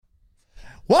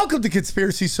Welcome to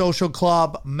Conspiracy Social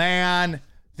Club. Man,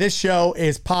 this show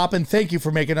is popping. Thank you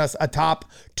for making us a top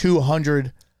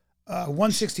 200.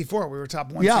 164. We were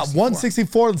top 164. Yeah,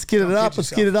 164. Let's get it up.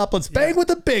 Let's get it up. Let's bang with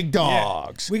the big Yeah.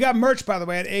 dogs. We got merch, by the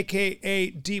way, at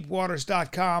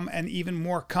akadeepwaters.com and even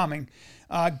more coming.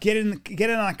 Get in on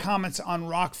the comments on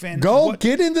Rockfin.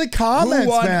 Get into the comments,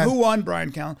 man. Who won,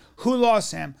 Brian Callen? Who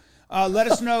lost, Sam?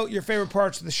 Let us know your favorite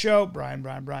parts of the show. Brian.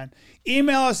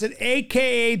 Email us at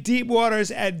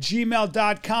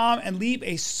akadeepwaters@gmail.com and leave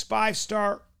a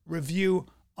 5-star review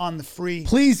on the free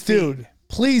Please, feed.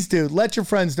 dude, let your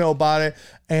friends know about it.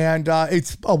 And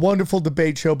it's a wonderful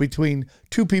debate show between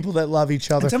two people that love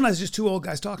each other. And sometimes just two old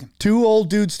guys talking. Two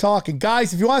old dudes talking.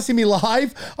 Guys, if you want to see me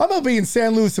live, I'm going to be in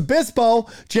San Luis Obispo,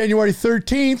 January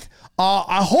 13th.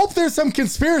 I hope there's some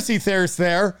conspiracy theorists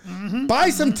there. Buy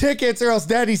some tickets or else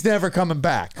Daddy's never coming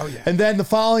back. Oh, yeah. And then the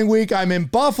following week, I'm in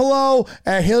Buffalo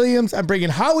at Hilliams. I'm bringing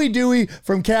Howie Dewey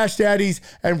from Cash Daddies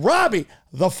and Robbie,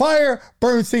 the Fire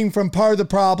Bernstein from Part of the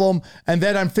Problem. And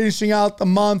then I'm finishing out the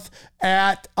month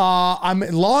at, I'm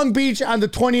in Long Beach on the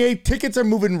 28th. Tickets are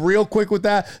moving real quick with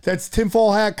that. That's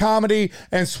Tinfoil Hat Comedy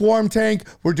and Swarm Tank.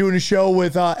 We're doing a show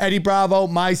with Eddie Bravo,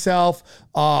 myself,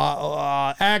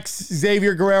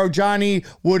 Xavier Guerrero, Johnny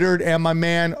Woodard, and my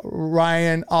man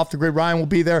Ryan, Off the Grid. Ryan will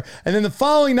be there. And then the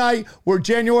following night, we're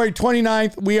January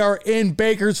 29th. We are in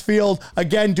Bakersfield,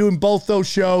 again, doing both those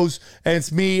shows. And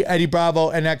it's me, Eddie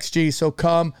Bravo, and XG. So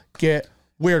come get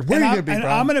weird. Where are you going to be,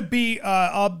 Brian? I'm going to be,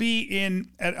 I'm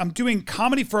doing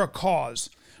Comedy for a Cause,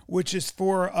 which is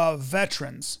for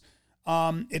veterans.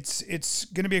 It's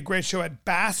going to be a great show at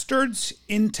Bastards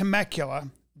in Temecula,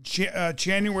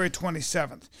 January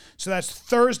 27th. So that's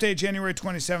Thursday, January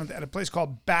 27th at a place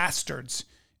called Bastards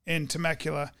in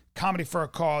Temecula. Comedy for a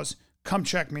Cause. Come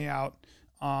check me out.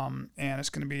 And it's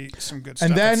going to be some good stuff.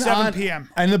 And then at 7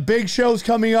 p.m. And the big show's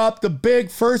coming up. The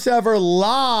big first ever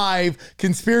live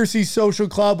Conspiracy Social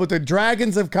Club with the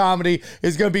Dragons of Comedy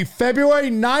is going to be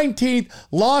February 19th,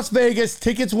 Las Vegas.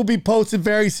 Tickets will be posted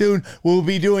very soon. We'll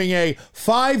be doing a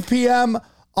 5 p.m.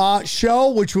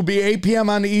 Show, which will be 8 p.m.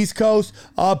 on the East Coast,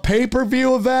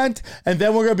 pay-per-view event, and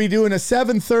then we're going to be doing a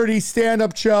 7:30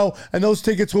 stand-up show, and those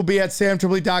tickets will be at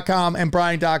samtripoli.com and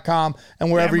brian.com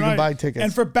and wherever you can buy tickets.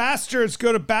 And for Bastards,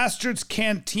 go to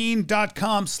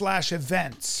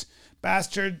bastardscanteen.com/events.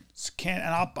 Bastards can,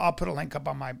 and I'll put a link up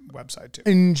on my website too.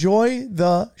 Enjoy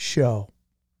the show.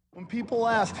 When people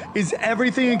ask, is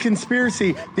everything a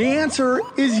conspiracy? The answer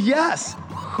is yes.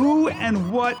 Who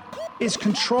and what is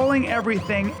controlling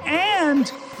everything and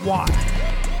why?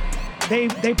 They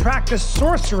practice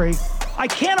sorcery. I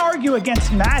can't argue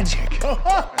against magic.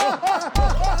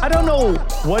 I don't know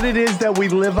what it is that we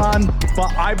live on,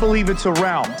 but I believe it's a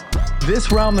realm.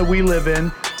 This realm that we live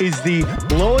in is the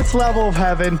lowest level of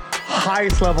heaven,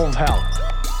 highest level of hell.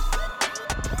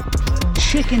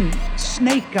 Chicken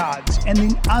snake gods and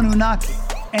the Anunnaki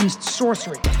and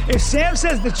sorcery. If Sam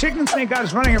says the chicken and snake god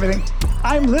is running everything,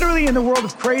 I'm literally in the world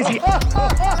of crazy.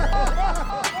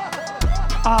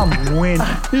 I'm winning.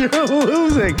 You're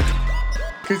losing.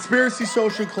 Conspiracy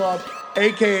Social Club,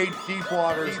 aka Deep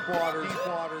Waters.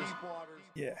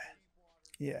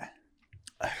 Yeah.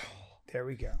 There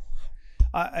we go.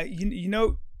 Are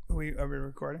we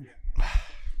recording?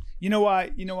 You know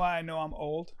why I know I'm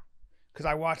old? Because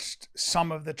I watched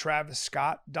some of the Travis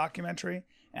Scott documentary,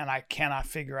 and I cannot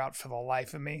figure out for the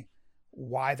life of me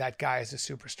why that guy is a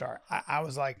superstar. I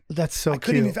was like, that's so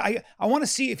cute. I want to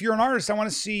see, if you're an artist, I want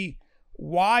to see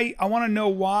why. I want to know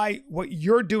why what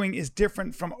you're doing is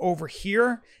different from over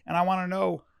here, and I want to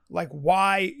know like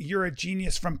why you're a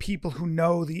genius from people who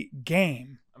know the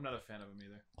game. I'm not a fan of him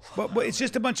either. But it's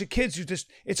just a bunch of kids who just.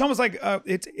 It's almost like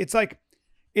it's like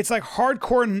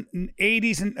hardcore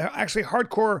 80s and actually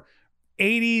hardcore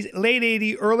 80s, late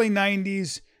 80s, early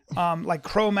 90s, like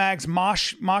Cro-Mags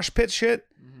mosh pit shit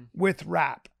with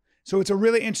rap. So it's a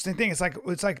really interesting thing. It's like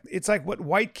what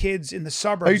white kids in the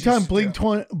suburbs. Are you talking Blink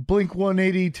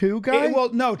 182 guy?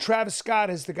 Well, no. Travis Scott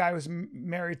is the guy who was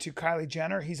married to Kylie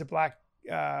Jenner. He's a black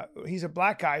guy. He's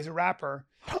a rapper.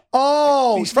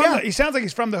 Oh, he sounds like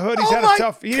he's from the hood. He's had a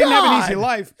tough. He didn't have an easy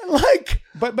life.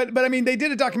 But I mean, they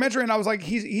did a documentary, and I was like,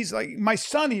 he's like my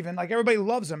son. Even like everybody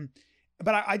loves him.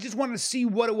 But I just wanted to see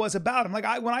what it was about him. Like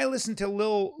when I listened to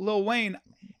Lil Wayne,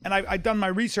 and I've done my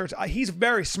research, he's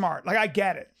very smart. Like I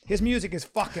get it. His music is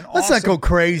fucking awesome. Let's not go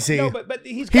crazy. No, but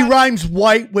he rhymes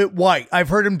white with white. I've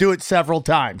heard him do it several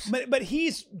times. But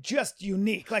he's just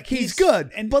unique. Like he's good.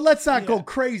 But let's not go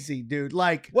crazy, dude.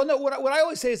 Like, well, no. What I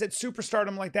always say is that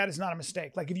superstardom like that is not a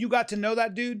mistake. Like if you got to know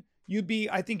that dude,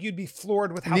 I think you'd be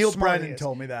floored with how Neil smart Brennan he is.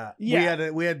 told me that. Yeah.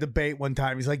 We had a debate one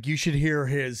time. He's like, you should hear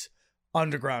his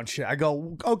underground shit. I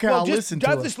go, okay, Well, I'll listen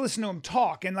to it. Just listen to him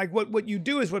talk, and like what you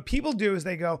do is what people do is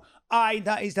they go,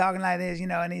 he's talking like this,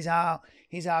 and he's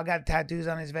all got tattoos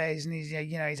on his face, and he's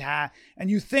he's high, and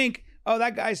you think, oh,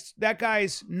 that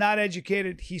guy's not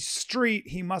educated, he's street,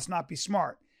 he must not be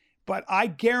smart. But I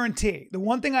guarantee, the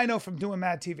one thing I know from doing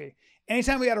Mad TV,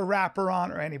 anytime we had a rapper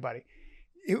on or anybody,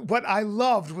 what I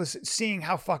loved was seeing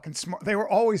how fucking smart they were.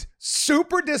 Always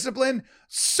super disciplined,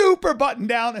 super buttoned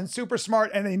down, and super smart,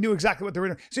 and they knew exactly what they were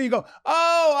doing. So you go,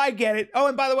 oh, I get it. Oh,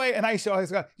 and by the way, and I used to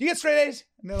always go, you get straight A's?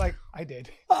 And they're like, I did.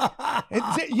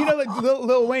 Like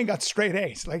Lil Wayne got straight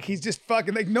A's. Like he's just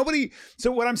fucking like nobody.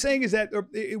 So what I'm saying is that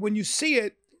when you see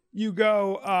it, you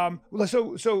go,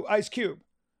 so Ice Cube,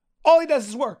 all he does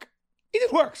is work. He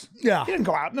just works. Yeah. He didn't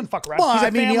go out and then fuck around. Well, He's a I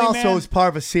mean, he family also man. is part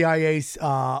of a CIA's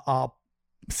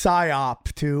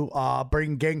psyop to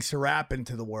bring gangster rap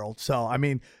into the world. So, I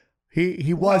mean,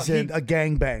 he wasn't a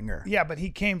gangbanger. Yeah, but he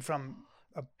came from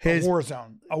a war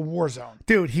zone. A war zone.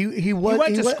 Dude, he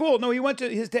went to school. No, he went to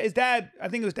his dad. I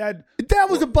think it was dad. Dad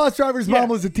was a bus driver. His mom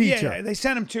was a teacher. Yeah, they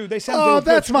sent him to. To Oh, a good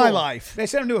that's my school. life. They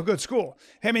sent him to a good school.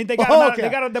 I mean, they got him out. Okay. They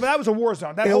got. But that was a war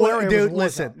zone. That whole area was a Dude, war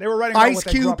listen. zone. They were writing about Ice what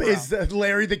they grew Cube up is around. the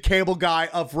Larry the Cable Guy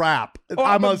of rap. Oh,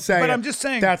 I'm but saying. I'm just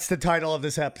saying. That's the title of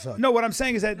this episode. No, what I'm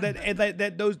saying is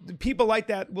that those people like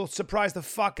that will surprise the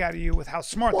fuck out of you with how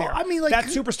smart they are. I mean, like, that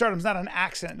superstardom's not an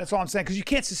accident. That's all I'm saying, because you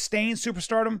can't sustain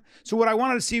superstardom. So what I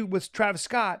wanted to see with Travis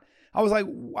Scott, I was like,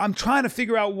 I'm trying to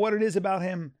figure out what it is about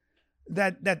him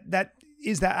that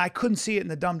I couldn't see it in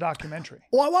the dumb documentary.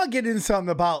 Well, I want to get into something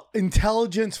about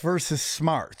intelligence versus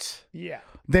smarts. Yeah.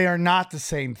 They are not the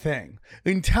same thing.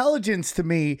 Intelligence to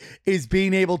me is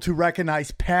being able to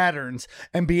recognize patterns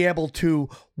and be able to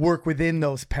work within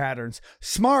those patterns.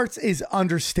 Smarts is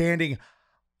understanding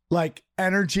like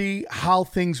energy, how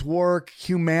things work,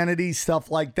 humanity,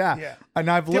 stuff like that. Yeah. And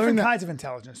I've Different learned that. kinds of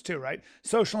intelligence too, right?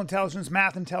 Social intelligence,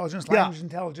 math intelligence, language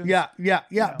intelligence.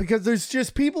 Yeah. Because there's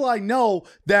just people I know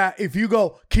that if you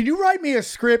go, can you write me a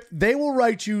script? They will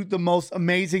write you the most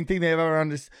amazing thing they've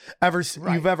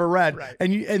you've ever read, Right.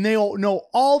 and they all know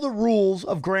all the rules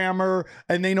of grammar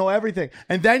and they know everything.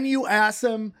 And then you ask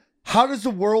them, how does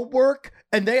the world work?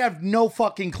 And they have no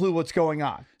fucking clue what's going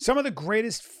on. Some of the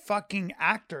greatest fucking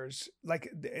actors, like,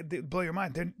 they blow your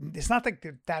mind. It's not like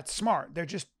they're that smart. They're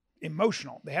just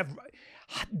emotional. They have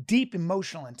deep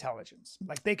emotional intelligence.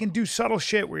 Like, they can do subtle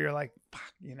shit where you're like, fuck,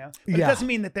 But it doesn't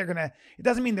mean that it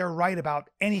doesn't mean they're right about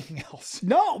anything else.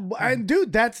 No, and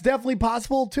dude, that's definitely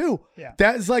possible too. Yeah.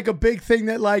 That is like a big thing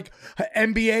that like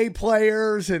NBA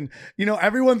players and,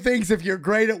 everyone thinks if you're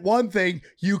great at one thing,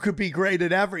 you could be great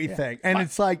at everything. And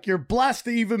it's like, you're blessed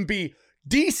to even be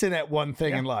decent at one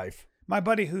thing in life. My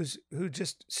buddy who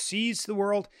just sees the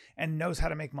world and knows how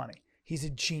to make money. He's a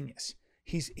genius.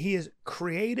 He is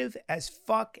creative as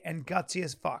fuck and gutsy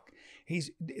as fuck.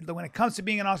 When it comes to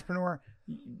being an entrepreneur,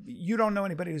 you don't know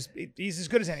anybody he's as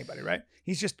good as anybody, right?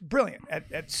 He's just brilliant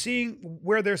at seeing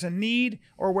where there's a need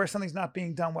or where something's not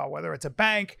being done well, whether it's a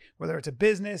bank, whether it's a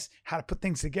business, how to put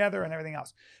things together and everything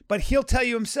else. But he'll tell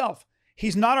you himself,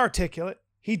 he's not articulate.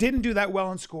 He didn't do that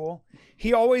well in school.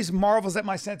 He always marvels at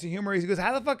my sense of humor. He goes,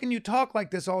 how the fuck can you talk like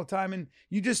this all the time? And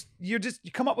you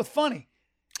come up with funny.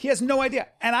 He has no idea.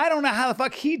 And I don't know how the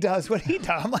fuck he does what he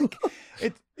does. I'm like,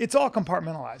 it's all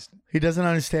compartmentalized. He doesn't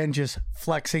understand just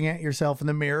flexing at yourself in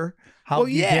the mirror. How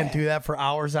you can't do that for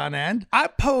hours on end. I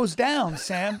pose down,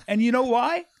 Sam. And you know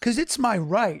why? Because it's my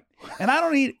right. And I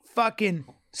don't eat fucking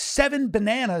 7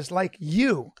 bananas like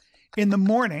you in the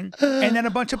morning and then a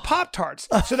bunch of Pop-Tarts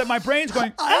so that my brain's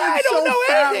going, I don't know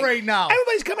fat anything. right now.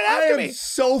 Everybody's coming after me. I am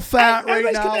so fat right now.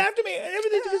 Everybody's coming after me. And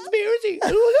everything's a conspiracy.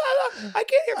 I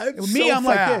can't hear. Me, I'm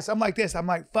like this. I'm like this. I'm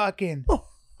like, fucking,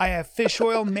 I have fish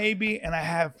oil maybe, and I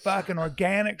have fucking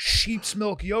organic sheep's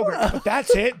milk yogurt. But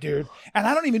that's it, dude.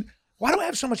 And why do I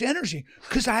have so much energy?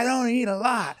 Because I don't eat a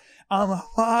lot. I'm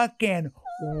fucking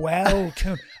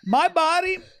well-tuned. My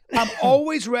body, I'm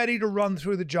always ready to run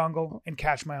through the jungle and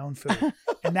catch my own food.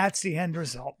 And that's the end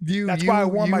result. That's why I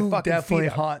wore my fucking definitely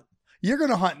feet up. hunt. You're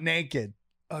going to hunt naked.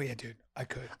 Oh, yeah, dude. I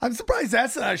could. I'm surprised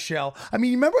that's not a show. I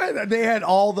mean, remember they had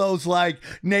all those like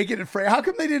naked and afraid. How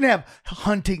come they didn't have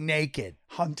hunting naked?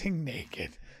 Hunting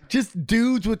naked. Just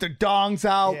dudes with their dongs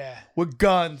out with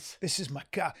guns. This is my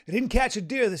cock. I didn't catch a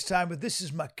deer this time, but this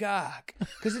is my cock.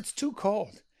 Because it's too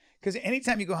cold. Because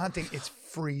anytime you go hunting, it's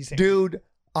freezing. Dude,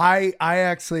 I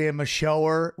actually am a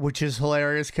shower, which is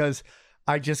hilarious because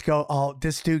I just go, oh,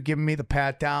 this dude giving me the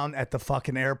pat down at the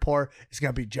fucking airport is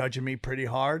going to be judging me pretty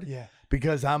hard. Yeah.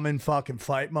 Because I'm in fucking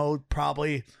fight mode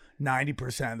probably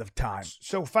 90% of the time.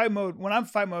 So fight mode, when I'm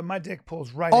fight mode, my dick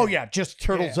pulls right Oh in. yeah, just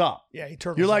turtles up. Yeah, he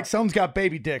turtles You're like, up. someone's got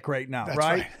baby dick right now, That's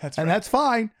right? right. That's and right. that's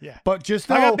fine. Yeah. But just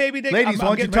know, I got baby dick. ladies, I'm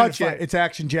once you getting ready touch to it, fight. it's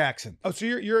Action Jackson. Oh, so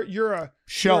you're a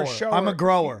Shower. I'm a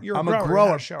grower. You're I'm a a grower, grower.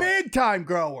 not a shower. Big time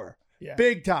grower. Yeah.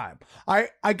 Big time.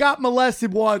 I got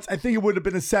molested once. I think it would have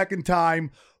been a second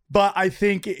time, but I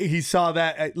think he saw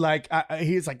that.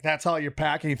 He's like, that's all you're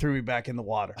packing. He threw me back in the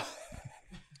water.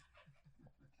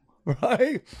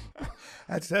 Right?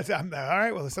 All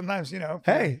right. Well, sometimes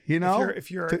Hey,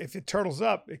 if it turtles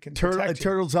up, it can protect it you.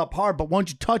 turtles up hard, but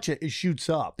once you touch it, it shoots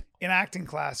up. In acting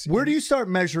class, Where do you start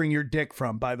measuring your dick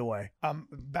from, by the way?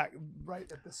 back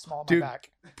right at the small of Dude. my back.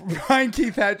 Brian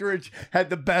Keith Hedrich had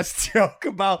the best joke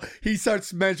about he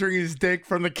starts measuring his dick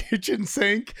from the kitchen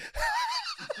sink.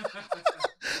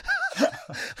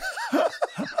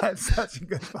 That's such a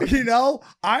good one.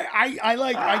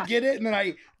 I get it, and then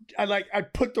I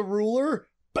put the ruler.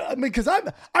 But I mean, because I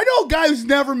know a guy who's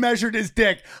never measured his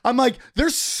dick. I'm like,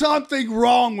 there's something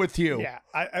wrong with you. Yeah,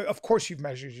 of course you've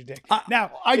measured your dick. I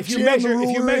if you jam the measure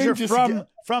ruler in just to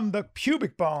from the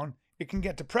pubic bone, it can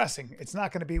get depressing. It's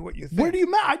not going to be what you think. Where do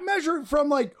you I measure it from,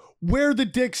 like where the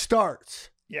dick starts.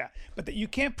 Yeah, but you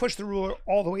can't push the ruler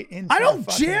all the way into. I don't our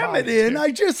fucking jam it bodies, in. dude.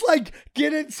 I just like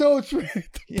get it so it's right at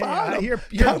the bottom. You're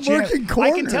I'm working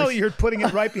corners. I can tell you're putting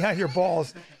it right behind your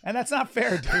balls, and that's not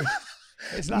fair, dude.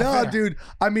 It's not No, fair. dude.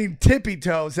 I mean, tippy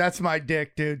toes. That's my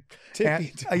dick, dude.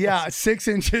 Tippy toes. Yeah, 6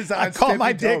 inches on I call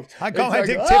my tippy dick- toes. I call It's my like,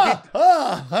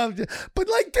 dick tippy. But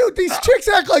like, dude, these chicks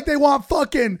act like they want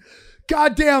fucking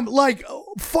goddamn like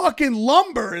fucking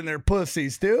lumber in their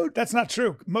pussies, dude. That's not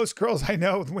true. Most girls I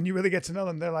know, when you really get to know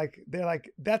them, they're like,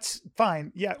 that's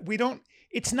fine. Yeah, we don't.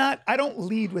 It's not. I don't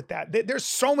lead with that. There's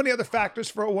so many other factors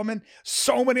for a woman.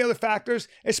 So many other factors,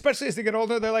 especially as they get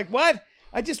older. They're like, what?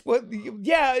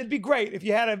 Yeah, it'd be great if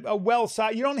you had a well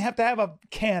size. You don't have to have a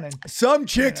cannon. Some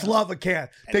chicks love a can.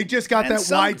 They just got and that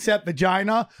some- wide set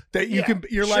vagina that you Yeah, can.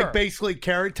 You're sure. like basically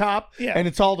carrot top, Yeah. and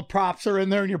it's all the props are in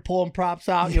there, and you're pulling props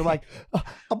out. You're like a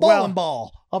Well, bowling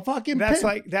ball, a fucking. That's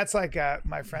pin. like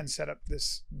my friend set up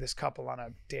this couple on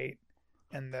a date,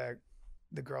 and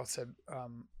the girl said,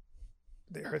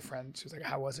 her friend, she was like,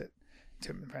 how was it?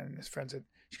 To my friend, and his friend said,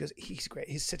 she goes, he's great.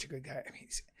 He's such a good guy. I mean,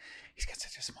 he's got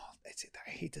such a small. I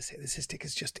hate to say this, his dick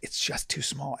is it's just too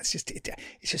small. It's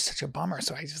just such a bummer.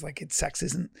 So I just like it. Sex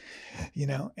isn't,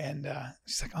 And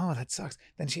she's like, oh, that sucks.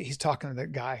 Then he's talking to the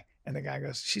guy, and the guy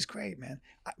goes, she's great, man.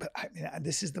 But I mean,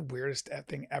 this is the weirdest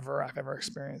thing ever I've ever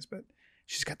experienced. But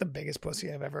she's got the biggest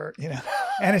pussy I've ever,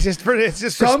 And it's just Some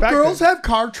perspective. girls have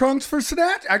car trunks for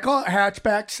snatch. I call it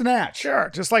hatchback snatch. Sure,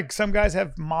 just like some guys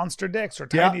have monster dicks or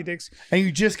tiny dicks. And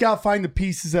you just got to find the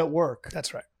pieces at work.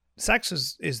 That's right. Sex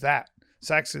is that.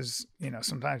 Sex is,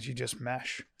 sometimes you just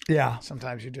mesh. Yeah.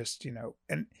 Sometimes you just,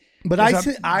 and But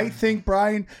there's I think,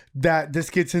 Brian, that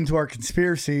this gets into our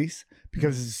conspiracies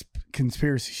because it's a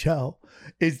conspiracy show,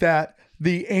 is that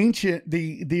the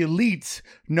elites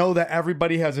know that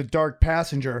everybody has a dark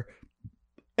passenger,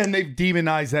 and they've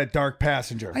demonized that dark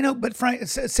passenger. I know, but Frank,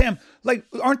 Sam, like,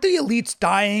 aren't the elites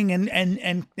dying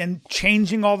and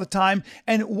changing all the time?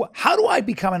 And how do I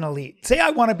become an elite? Say I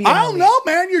want to be. I don't know,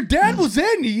 man. Your dad was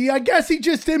in you. I guess he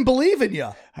just didn't believe in you.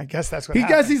 I guess that's what He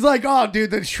happened. guess he's like, oh, dude,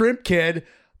 the shrimp kid.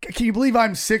 Can you believe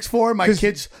I'm 6'4"? My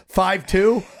kid's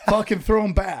 5'2"? Fucking throw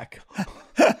him back.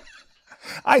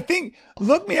 I think,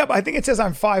 look me up. I think it says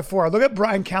I'm 5'4". Look at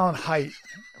Brian Callen height.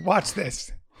 Watch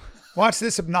this. Watch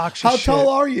this obnoxious How shit. tall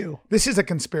are you? This is a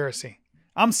conspiracy.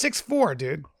 I'm 6'4",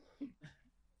 dude.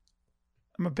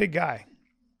 I'm a big guy.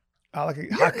 I like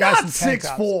You're hot guys not in tank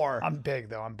tops. 6'4". I'm big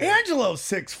though. I'm big. Angalo's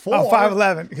 6'4". I'm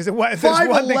 5'11". Because there's one thing.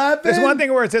 5'11"? There's one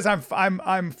thing where it says I'm 5'4".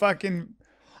 I'm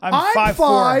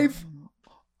 5.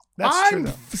 That's true I'm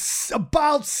though.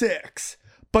 about 6.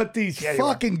 But these Yeah, you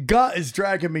are. fucking gut is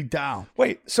dragging me down.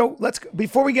 Wait, so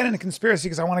before we get into conspiracy,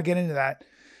 because I want to get into that,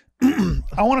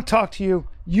 I want to talk to you.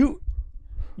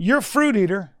 You're a fruit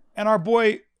eater, and our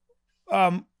boy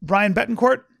Brian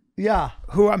Betancourt, Yeah.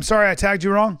 who I'm sorry I tagged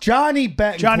you wrong. Johnny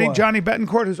Betancourt. Johnny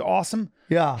Betancourt, who's awesome.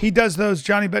 Yeah. He does those.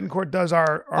 Johnny Betancourt does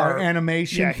our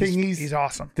animation yeah, thingies. He's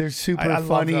awesome. They're super I love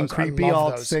funny and those. I creepy love all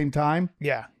at the those. same time.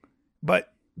 Yeah, but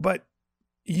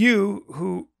you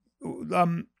who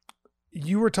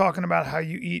you were talking about how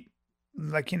you eat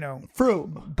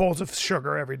Fruit. bowls of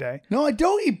sugar every day. No, I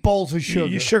don't eat bowls of sugar.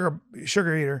 You sugar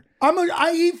eater.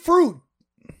 I eat fruit.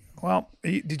 Well,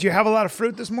 did you have a lot of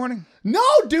fruit this morning? No,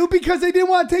 dude, because they didn't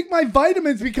want to take my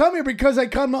vitamins. We come here because I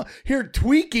come here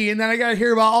tweaky, and then I got to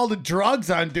hear about all the drugs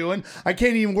I'm doing. I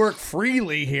can't even work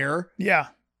freely here. Yeah.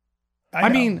 I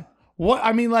know. mean, what?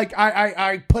 I mean, like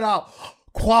I put out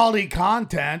quality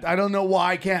content. I don't know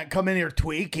why I can't come in here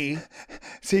tweaky.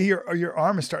 See, your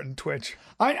arm is starting to twitch.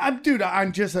 I'm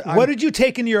just. What did you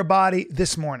take into your body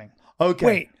this morning? Okay.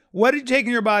 Wait, what did you take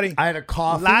in your body? I had a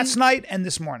coffee. Last night and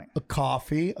this morning. A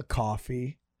coffee.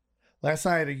 Last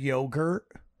night I had a yogurt.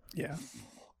 Yeah.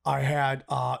 I had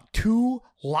 2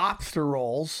 lobster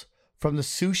rolls from the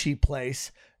sushi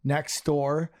place next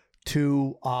door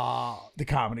to the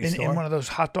Comedy Store. In one of those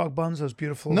hot dog buns, those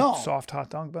beautiful soft hot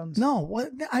dog buns? No,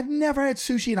 what? I've never had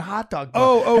sushi in a hot dog bun.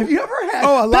 Oh. Have you ever had?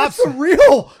 Oh, a That's lobster. the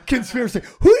real conspiracy.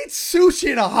 Who eats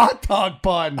sushi in a hot dog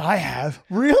bun? I have.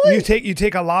 Really? You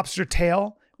take a lobster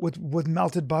tail with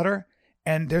melted butter,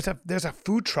 and there's a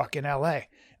food truck in LA.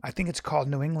 I think it's called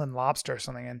New England Lobster or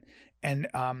something, and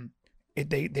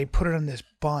they put it on this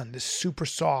bun, this super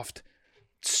soft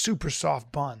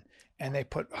bun, and they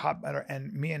put hot butter.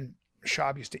 And me and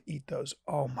Shab used to eat those.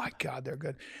 Oh my God, they're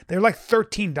good. They're like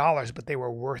 $13, but they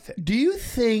were worth it. Do you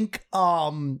think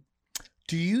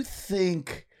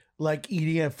like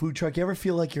eating at a food truck, you ever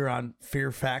feel like you're on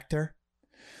Fear Factor?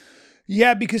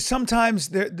 Yeah, because sometimes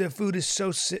the food is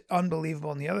so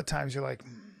unbelievable, and the other times you're like,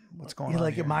 what's going on? You're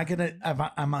like, here? am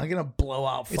I gonna blow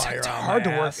out fire? It's on hard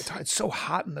my to work. ass? It's so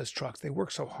hot in those trucks. They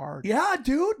work so hard. Yeah,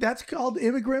 dude, that's called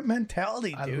immigrant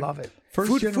mentality, I dude. love it. First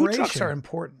Food generation. trucks are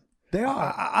important. They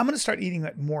are. I'm going to start eating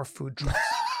at more food trucks.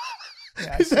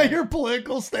 Yeah, Is that your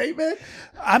political statement?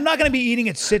 I'm not going to be eating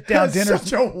at sit-down That's dinners.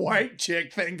 such a white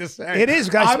chick thing to say. It is,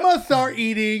 guys. I'm going to start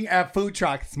eating at food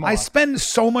trucks more. I spend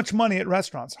so much money at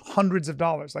restaurants, hundreds of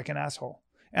dollars, like an asshole.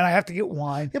 And I have to get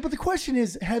wine. Yeah, but the question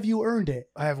is, have you earned it?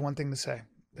 I have one thing to say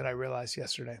that I realized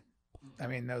yesterday.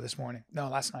 This morning. No,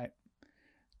 last night.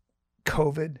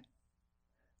 COVID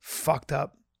fucked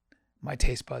up my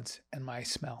taste buds and my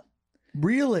smell.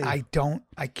 Really? I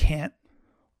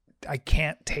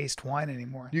can't taste wine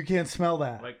anymore. You can't smell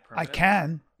that. Like I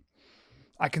can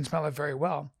smell it very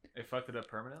well. It fucked it up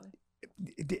permanently?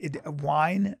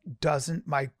 Wine doesn't,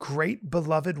 my great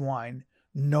beloved wine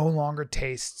no longer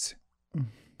tastes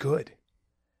good.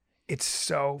 It's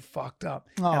so fucked up.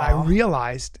 Aww. And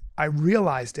I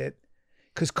realized it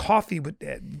because coffee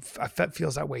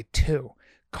feels that way too.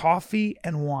 Coffee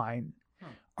and wine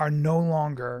are no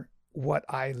longer what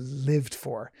I lived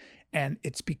for. And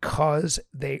it's because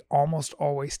they almost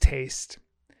always taste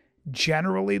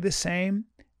generally the same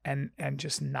and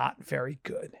just not very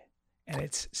good. And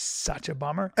it's such a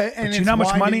bummer. And but it's you know how much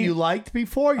wine money that you liked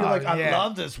before? You're like, I yeah.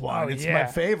 love this wine. Oh, it's yeah. my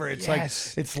favorite. It's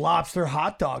Yes. like, it's lobster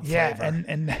hot dog flavor.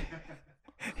 and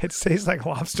it tastes like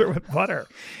lobster with butter.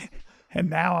 And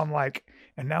now I'm like,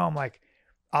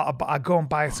 I'll go and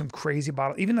buy some crazy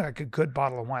bottle, even like a good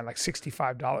bottle of wine, like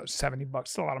 $65, $70,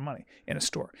 still a lot of money in a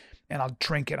store. And I'll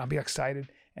drink it. I'll be excited.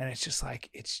 And it's just like,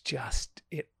 it's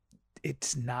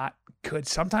not good.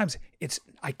 Sometimes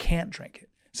I can't drink it.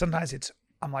 Sometimes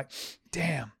I'm like,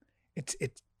 damn, it's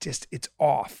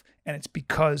off. And it's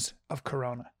because of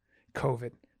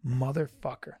COVID,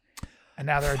 motherfucker. And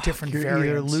now there are different You're variants.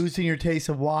 either losing your taste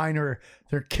of wine or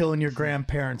they're killing your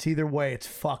grandparents. Either way, it's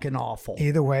fucking awful.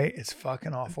 Either way, it's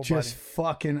fucking awful, Just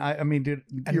fucking, I mean, dude,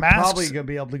 And you're masks- probably going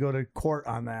to be able to go to court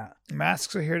on that.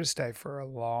 Masks are here to stay for a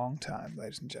long time,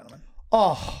 ladies and gentlemen.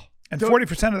 Oh, And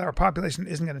 40% of our population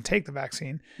isn't going to take the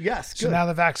vaccine. yes. So Good. now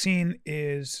the vaccine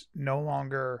is no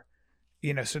longer,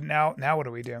 so now what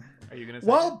do we do? Are you gonna say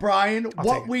Well, Brian, take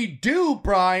what it. we do,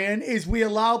 Brian, is we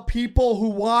allow people who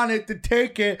want it to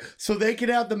take it so they can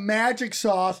have the magic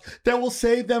sauce that will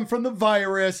save them from the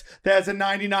virus that has a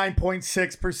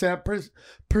 99.6%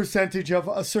 percentage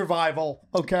of survival.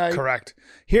 Okay. Correct.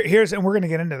 Here's, and we're going to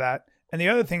get into that. And the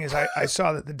other thing is I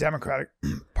saw that the Democratic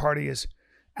Party is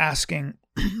asking,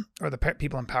 or the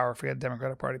people in power, forget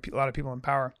Democratic Party, a lot of people in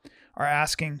power are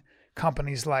asking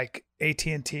companies like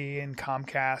AT&T and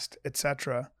Comcast,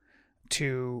 etc.,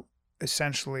 to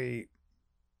essentially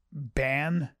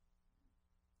ban.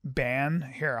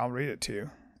 Here, I'll read it to you.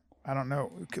 I don't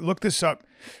know. Look this up.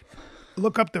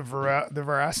 Look up the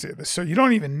veracity of this. So you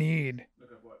don't even need.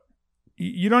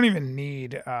 You don't even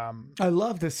need. I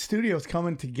love the studios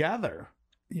coming together.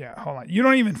 Yeah, hold on. You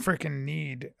don't even freaking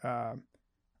need a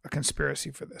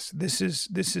conspiracy for this. This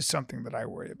is something that I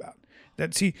worry about.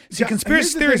 See, Yeah, conspiracy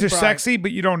here's the theories thing, are Brian. sexy,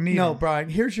 but you don't need No, them. Brian,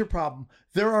 here's your problem.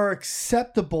 There are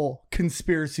acceptable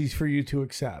conspiracies for you to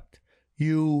accept.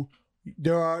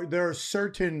 There are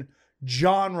certain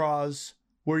genres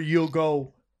where you'll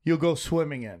go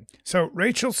swimming in. So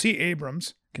Rachel C.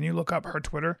 Abrams, can you look up her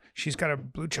Twitter? She's got a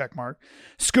blue check mark.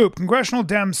 Scoop, congressional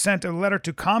Dems sent a letter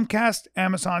to Comcast,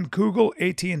 Amazon, Google,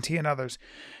 AT&T, and others,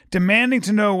 demanding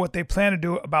to know what they plan to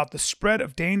do about the spread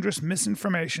of dangerous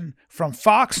misinformation from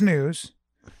Fox News,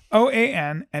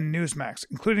 OAN, and Newsmax,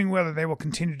 including whether they will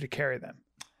continue to carry them.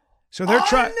 So they're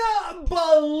trying.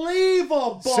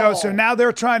 Unbelievable. So now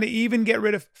they're trying to even get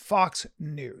rid of Fox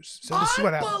News. So this is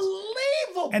what happens.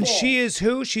 Unbelievable. And she is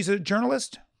who? She's a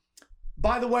journalist?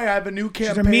 By the way, I have a new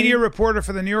campaign. She's a media reporter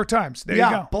for the New York Times. There you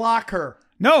go. Block her.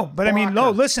 No, but I mean, Block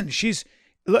her. listen, she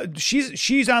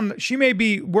may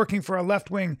be working for a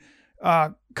left-wing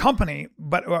company,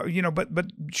 but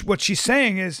what she's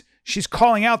saying is she's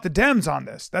calling out the Dems on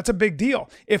this. That's a big deal.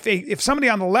 If somebody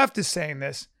on the left is saying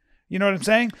this, you know what I'm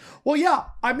saying? Well, yeah.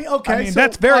 I mean, okay. I mean,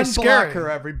 that's very unblock scary. Her,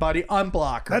 everybody.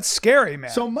 Unblock her. That's scary,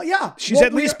 man. So, yeah. She's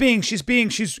at least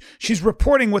she's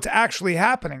reporting what's actually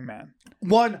happening, man.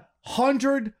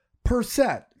 100%.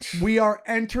 We are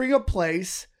entering a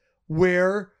place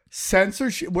where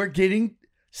censorship, we're getting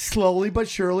slowly but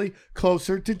surely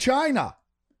closer to China.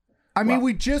 I mean,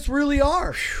 we just really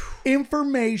are.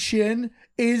 Information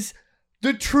is,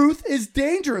 the truth is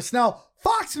dangerous. Now,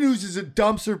 Fox News is a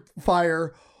dumpster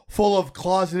fire full of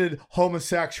closeted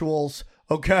homosexuals,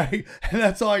 okay? And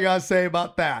that's all I got to say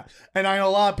about that. And I know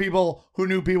a lot of people who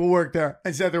knew people worked there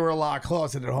and said there were a lot of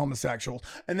closeted homosexuals.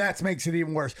 And that makes it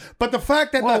even worse. But the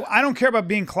fact that... Well, I don't care about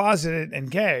being closeted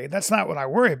and gay. That's not what I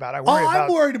worry about.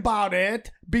 I'm worried about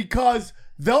it because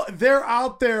they're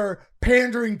out there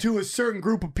pandering to a certain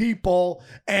group of people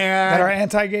and... That are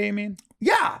anti-gay, you mean?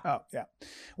 Yeah. Oh, yeah.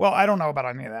 Well, I don't know about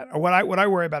any of that. What I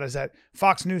worry about is that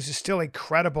Fox News is still a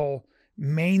credible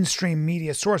mainstream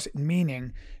media source,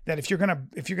 meaning that if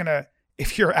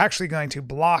you're actually going to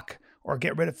block or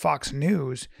get rid of Fox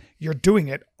News, you're doing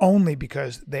it only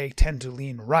because they tend to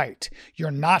lean right.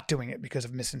 You're not doing it because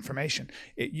of misinformation.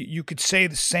 You could say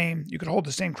the same, you could hold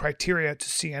the same criteria to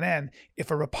CNN.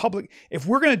 If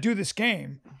we're going to do this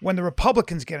game, when the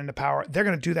Republicans get into power, they're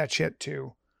going to do that shit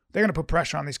too. They're going to put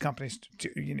pressure on these companies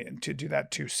to do that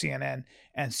to CNN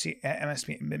and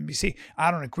MSNBC.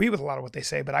 I don't agree with a lot of what they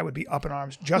say, but I would be up in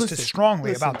arms just as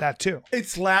strongly about that too.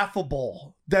 It's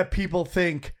laughable that people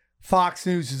think Fox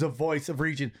News is a voice of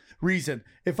reason.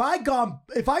 If I go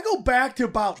back to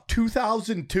about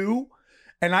 2002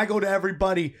 and I go to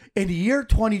everybody in the year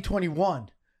 2021,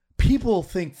 people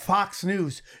think Fox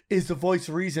News is the voice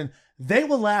of reason. They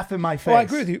will laugh in my face. Well, I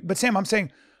agree with you. But Sam, I'm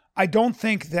saying I don't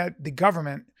think that the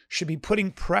government should be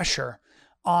putting pressure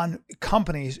on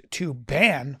companies to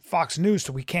ban Fox News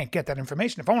so we can't get that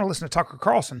information. If I want to listen to Tucker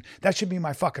Carlson, that should be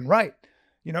my fucking right.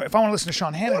 You know, if I want to listen to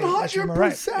Sean Hannity, 100%. That should be my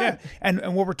right. Yeah. And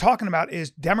what we're talking about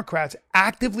is Democrats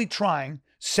actively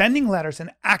sending letters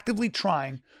and actively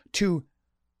trying to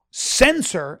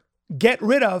censor, get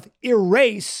rid of,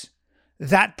 erase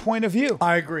that point of view.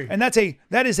 I agree. And that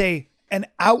is an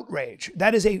outrage.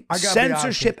 That is a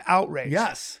censorship outrage.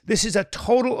 Yes. This is a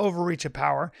total overreach of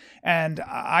power. And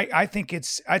I think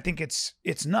it's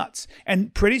nuts.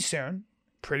 And pretty soon,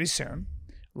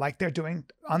 like they're doing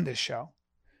on this show,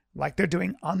 when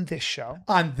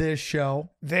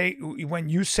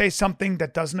you say something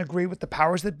that doesn't agree with the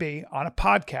powers that be on a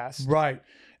podcast, right,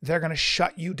 they're going to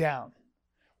shut you down.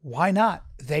 Why not?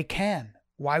 They can.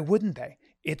 Why wouldn't they?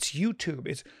 It's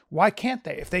YouTube. Why can't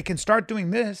they? If they can start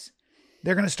doing this,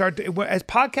 they're going to start as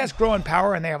podcasts grow in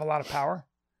power, and they have a lot of power.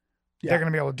 They're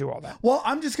going to be able to do all that. Well,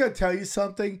 I'm just going to tell you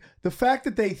something. The fact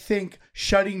that they think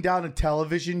shutting down a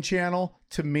television channel,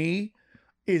 to me,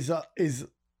 is a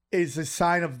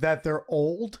sign of that they're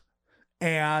old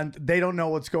and they don't know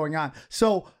what's going on.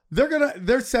 So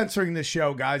they're censoring the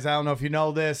show, guys. I don't know if you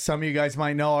know this. Some of you guys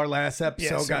might know our last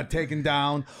episode got taken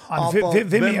down on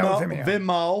Vimeo.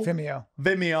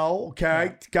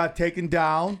 Okay, got taken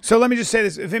down. So let me just say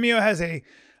this: Vimeo has a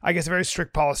very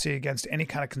strict policy against any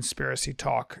kind of conspiracy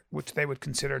talk, which they would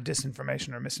consider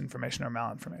disinformation or misinformation or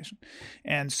malinformation.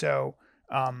 And so,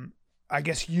 I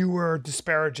guess you were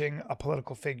disparaging a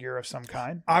political figure of some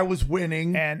kind. I was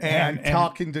winning and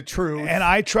talking the truth. And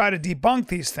I try to debunk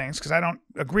these things because I don't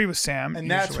agree with Sam.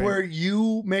 And that's where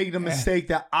you made a mistake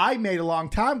that I made a long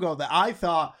time ago, that I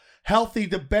thought healthy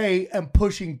debate and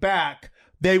pushing back,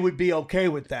 they would be okay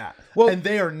with that. Well, and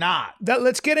they are not.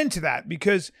 Let's get into that,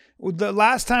 because the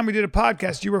last time we did a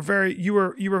podcast, you were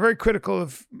very critical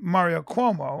of Mario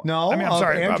Cuomo. No,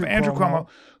 Andrew Cuomo,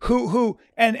 who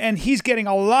he's getting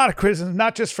a lot of criticism,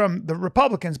 not just from the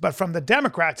Republicans, but from the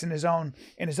Democrats in his own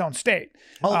state.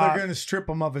 Oh, they're going to strip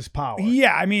him of his power.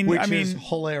 Yeah, I mean, is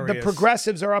hilarious. The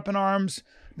progressives are up in arms.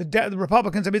 The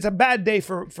Republicans. I mean, it's a bad day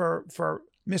for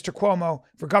Mr. Cuomo,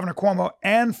 for Governor Cuomo,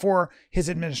 and for his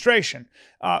administration,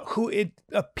 who it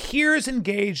appears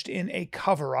engaged in a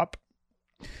cover-up.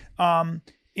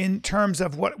 In terms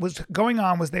of what was going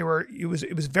on, it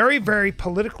was very, very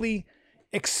politically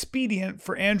expedient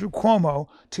for Andrew Cuomo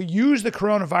to use the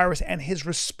coronavirus and his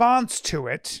response to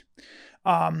it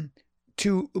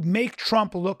to make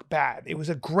Trump look bad. It was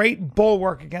a great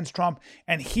bulwark against Trump,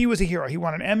 and he was a hero. He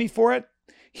won an Emmy for it.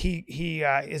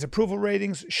 His approval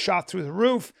ratings shot through the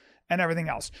roof and everything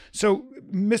else. So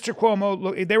Mr.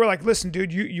 Cuomo, they were like, listen,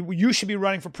 dude, you should be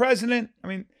running for president. I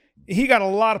mean, he got a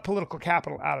lot of political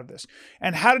capital out of this.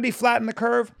 And how did he flatten the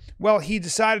curve? Well, he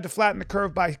decided to flatten the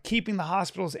curve by keeping the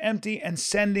hospitals empty and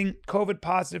sending COVID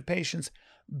positive patients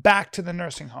back to the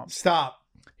nursing homes. Stop.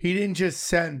 He didn't just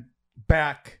send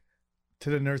back to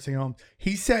the nursing homes.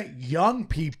 He sent young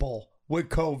people with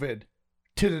COVID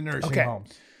to the nursing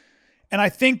homes. And I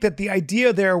think that the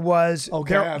idea there was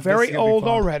they're very old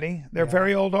already. They're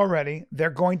very old already. They're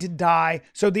going to die.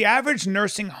 So the average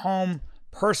nursing home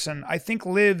person, I think,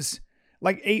 lives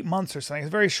like 8 months or something. It's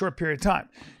a very short period of time.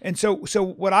 And so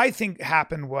what I think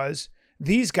happened was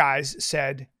these guys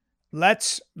said,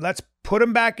 let's put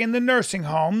them back in the nursing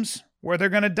homes where they're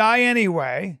going to die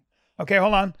anyway. Okay,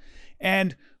 hold on.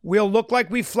 And we'll look like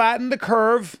we flattened the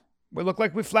curve.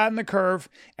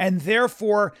 And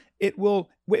therefore it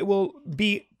will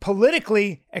be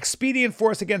politically expedient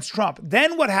for us against Trump.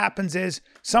 Then what happens is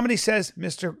somebody says,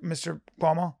 Mr.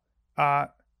 Cuomo,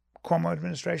 Cuomo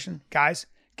administration, guys,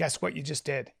 guess what you just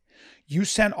did? You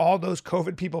sent all those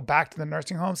COVID people back to the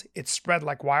nursing homes. It spread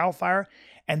like wildfire,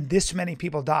 and this many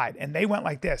people died. And they went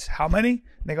like this. How many?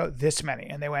 And they go, this many.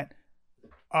 And they went,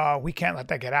 we can't let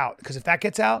that get out, because if that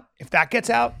gets out,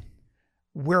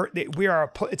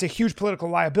 it's a huge political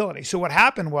liability. So what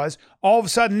happened was, all of a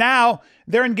sudden now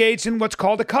they're engaged in what's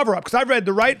called a cover-up. Because I've read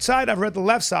the right side, I've read the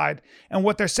left side, and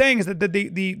what they're saying is that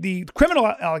the criminal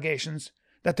allegations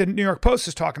that the New York Post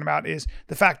is talking about is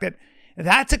the fact that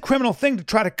that's a criminal thing to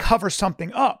try to cover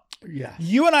something up. Yeah.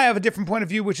 You and I have a different point of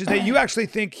view, which is that you actually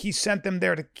think he sent them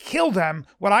there to kill them.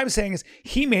 What I'm saying is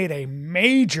he made a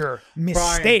major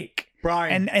mistake.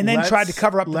 Brian, and then tried to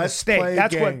cover up the mistake.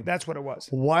 That's what it was.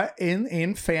 What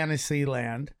in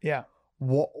Fantasyland? Yeah.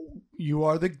 You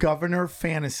are the governor of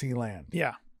Fantasyland.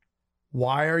 Yeah.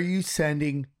 Why are you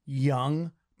sending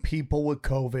young people with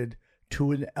COVID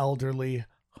to an elderly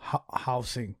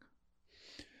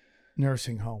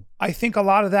nursing home? I think a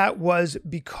lot of that was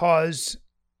because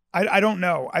I don't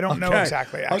know. I don't know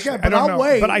exactly. Actually. Okay, but I'll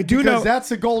wait. But I do know that's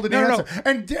the golden answer. No.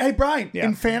 And hey, Brian,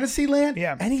 in Fantasyland,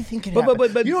 anything can happen.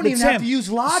 But you don't even have to use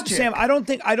logic. Sam, I don't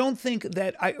think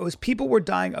that it was people were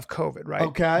dying of COVID, right?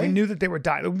 Okay, we knew that they were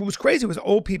dying. What was crazy was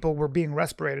old people were being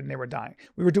respirated and they were dying.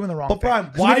 We were doing the wrong thing. But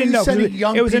Brian, why are you sending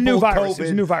young people with COVID it was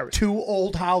a new virus to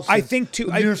old houses? I think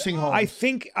nursing homes.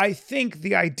 I think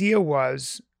the idea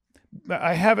was.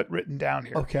 I have it written down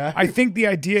here. Okay. I think the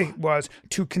idea was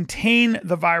to contain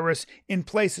the virus in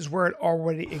places where it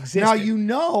already existed. Now, you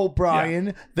know,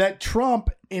 Brian, that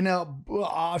Trump, in a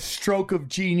stroke of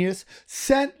genius,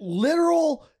 sent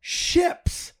literal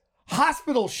ships,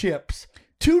 hospital ships,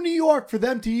 to New York for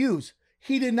them to use.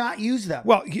 He did not use them.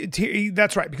 Well,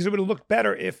 that's right, because it would have looked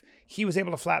better if he was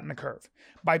able to flatten the curve.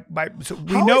 We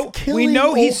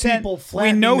know he sent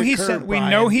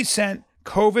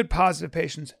COVID positive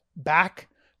patients back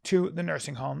to the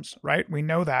nursing homes, right? We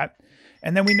know that.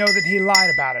 And then we know that he lied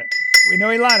about it.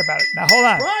 Now, hold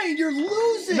on. Brian, you're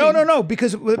losing. No,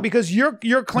 because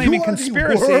you're claiming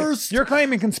conspiracy. You're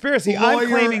claiming conspiracy. I'm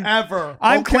claiming ever.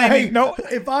 Claiming no.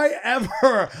 If I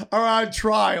ever are on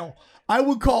trial, I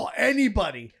would call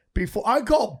anybody before I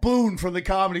call Boone from the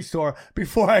Comedy Store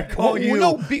before I call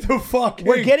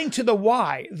We're getting to the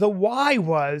why. The why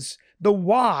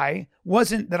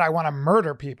wasn't that I want to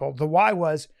murder people. The why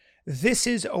was, this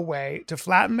is a way to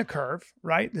flatten the curve,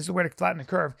 right? This is a way to flatten the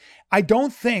curve. I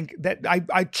don't think that,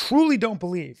 I truly don't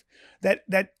believe that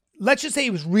let's just say he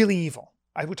was really evil,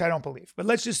 which I don't believe. But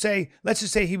let's just say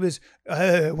he was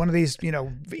one of these,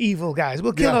 evil guys.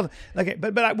 We'll kill him,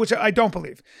 which I don't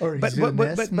believe.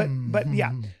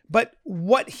 But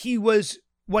what he was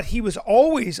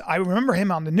always, I remember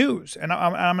him on the news, and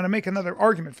I'm going to make another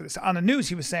argument for this. On the news,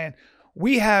 he was saying,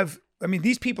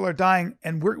 these people are dying,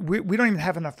 and we don't even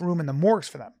have enough room in the morgues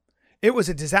for them. It was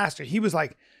a disaster. He was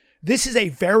like, this is a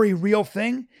very real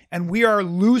thing, and we are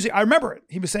losing. I remember it.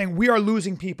 He was saying, we are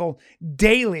losing people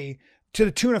daily to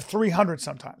the tune of 300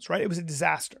 sometimes, right? It was a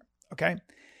disaster, okay?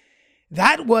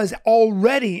 That was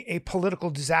already a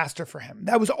political disaster for him.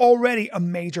 That was already a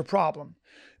major problem.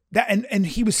 And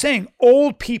he was saying,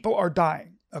 old people are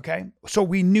dying, okay? So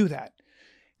we knew that.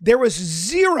 There was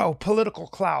zero political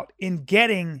clout in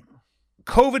getting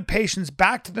COVID patients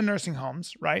back to the nursing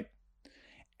homes, right?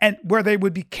 And where they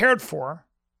would be cared for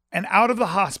and out of the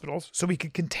hospitals so we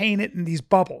could contain it in these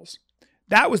bubbles.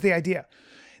 That was the idea.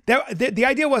 The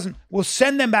idea wasn't, we'll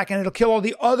send them back and it'll kill all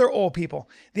the other old people.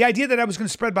 The idea that I was going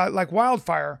to spread by like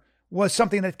wildfire was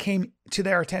something that came to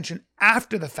their attention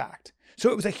after the fact. So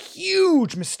it was a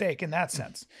huge mistake in that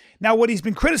sense. Now, what he's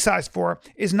been criticized for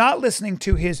is not listening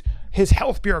to his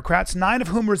health bureaucrats, 9 of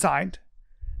whom resigned.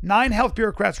 9 health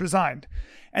bureaucrats resigned.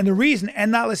 And the reason,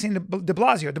 and not listening to de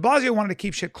Blasio wanted to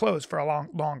keep shit closed for a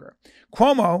longer.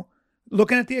 Cuomo,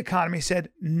 looking at the economy, said,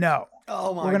 no.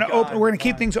 Oh my We're going to God, open. We're going to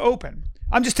keep things open.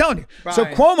 I'm just telling you. Brian. So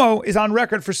Cuomo is on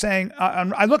record for saying,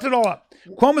 I looked it all up.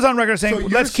 Cuomo's on record saying, So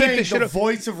let's keep saying this shit the open.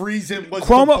 voice of reason was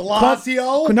Cuomo, de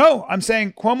Blasio? No, I'm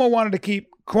saying Cuomo wanted to keep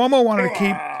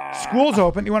schools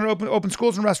open. He wanted to open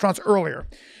schools and restaurants earlier.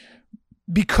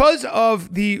 Because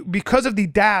of the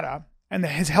data and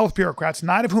his health bureaucrats,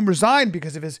 9 of whom resigned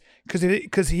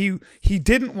because he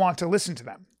didn't want to listen to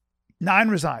them. 9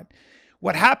 resigned.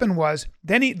 What happened was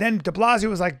then de Blasio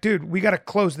was like, dude, we got to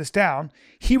close this down.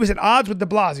 He was at odds with de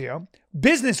Blasio.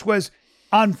 Business was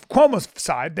on Cuomo's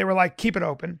side. They were like, keep it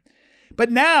open.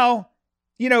 But now,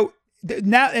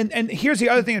 and here's the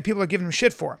other thing that people are giving him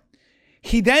shit for.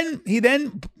 He then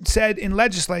said in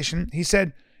legislation, he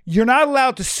said, you're not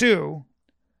allowed to sue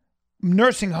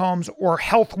nursing homes or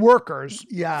health workers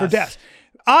for deaths.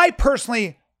 I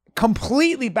personally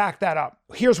completely back that up.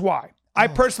 Here's why. I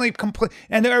personally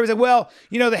and everybody said, well,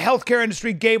 the healthcare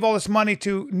industry gave all this money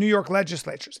to New York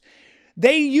legislatures.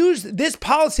 They used this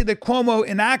policy that Cuomo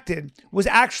enacted was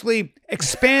actually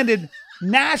expanded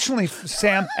nationally,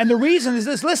 Sam. And the reason is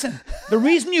this, listen, the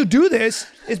reason you do this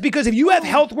is because if you have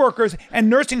health workers and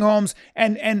nursing homes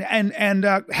and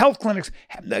health clinics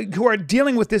who are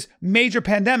dealing with this major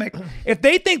pandemic, if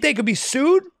they think they could be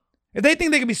sued,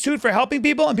 for helping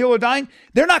people and people are dying,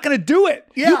 they're not going to do it.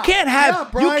 Yeah, you can't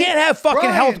have fucking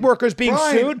health workers being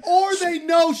sued. Or they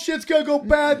know shit's going to go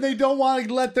bad and they don't want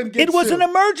to let them get sued. It was an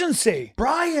emergency.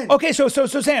 Brian. Okay, so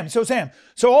Sam.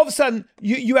 So all of a sudden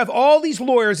you have all these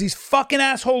lawyers, these fucking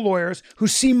asshole lawyers who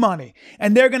see money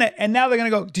and now they're going to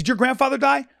go, did your grandfather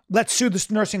die? Let's sue this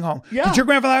nursing home. Yeah. Did your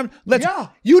grandfather?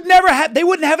 They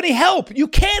wouldn't have any help. You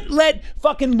can't let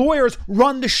fucking lawyers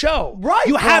run the show. Right,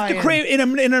 You have to Brian. create in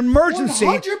an emergency.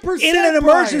 100%, In an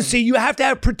emergency, you have to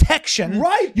have protection.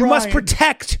 Right, You must Brian.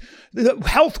 protect the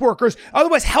health workers.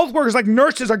 Otherwise, health workers like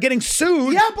nurses are getting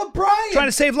sued. Yeah, but Brian. Trying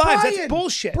to save lives. That's Brian,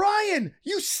 bullshit. Brian,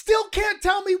 you still can't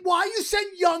tell me why you send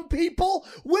young people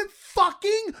with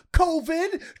fucking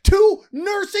COVID to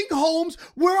nursing homes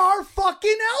where our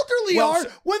fucking elderly are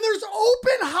when there's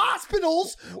open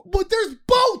hospitals, but there's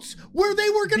boats where they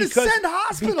were going to send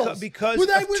hospitals. Because where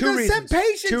they of were two going to send reasons.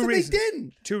 patients Two and reasons. they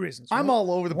didn't. 2 reasons. I'm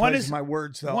all over the One place is- with my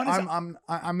words, though. one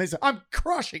is- I'm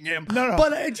crushing him. No.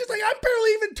 But it's just like I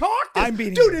barely even talked. I'm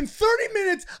beating Dude, you. in 30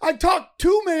 minutes, I talked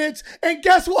 2 minutes, and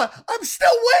guess what? I'm still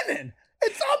winning.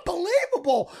 It's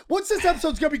unbelievable. What's this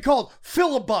episode's gonna be called?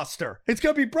 Filibuster. It's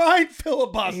gonna be Brian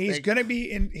filibustering. He's gonna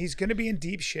be in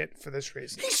deep shit for this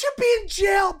reason. He should be in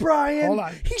jail, Brian. Hold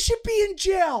on. He should be in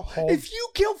jail. If you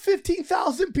kill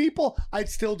 15,000 people, I'd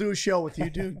still do a show with you,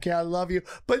 dude. Okay, I love you.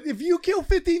 But if you kill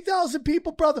 15,000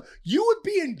 people, brother, you would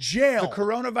be in jail. The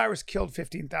coronavirus killed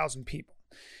 15,000 people.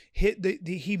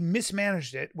 He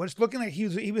mismanaged it. What's looking like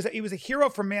he was a hero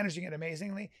for managing it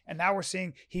amazingly, and now we're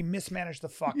seeing he mismanaged the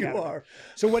fuck out of it.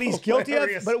 So what he's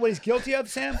guilty of,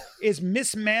 Sam, is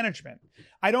mismanagement.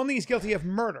 I don't think he's guilty of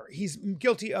murder. He's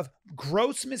guilty of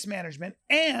gross mismanagement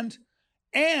and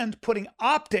putting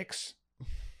optics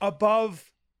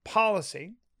above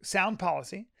policy, sound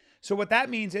policy. So what that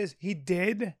means is he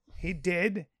did,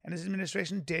 and his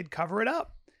administration did cover it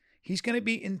up. He's going to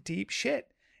be in deep shit.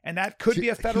 And that could be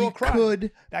a federal crime.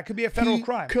 That could be a federal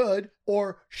crime. Could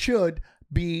or should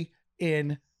be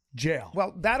in jail.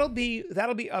 Well, that'll be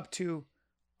up to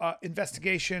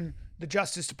investigation, the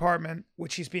Justice Department,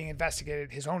 which he's being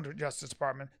investigated, his own Justice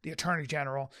Department, the Attorney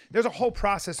General. There's a whole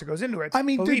process that goes into it. I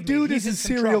mean, the Believe me, dude he's is a in some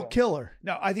serial trouble. killer.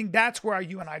 No, I think that's where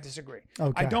you and I disagree.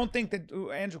 Okay. I don't think that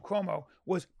Andrew Cuomo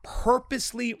was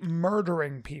purposely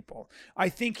murdering people. I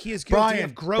think he is guilty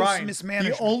of gross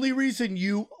mismanagement. The only reason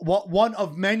one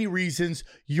of many reasons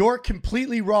you're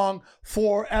completely wrong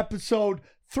for episode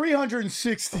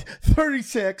 36,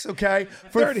 okay?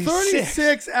 For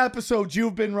 36 episodes,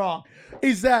 you've been wrong.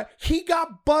 Is that he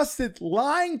got busted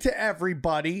lying to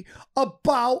everybody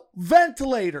about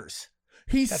ventilators.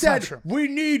 He said, we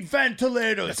need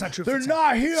ventilators. That's not true. They're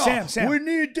not here. Sam. We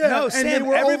need them. No, and Sam, they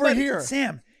were over here.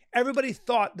 Sam, everybody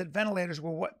thought that ventilators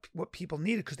were what people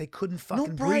needed because they couldn't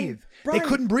fucking Brian, breathe. Brian, They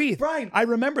couldn't breathe. Brian. I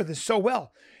remember this so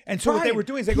well. And so what they were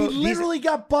doing is they he go, literally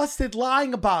got busted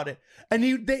lying about it,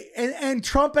 and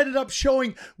Trump ended up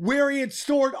showing where he had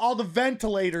stored all the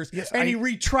ventilators, and he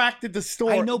retracted the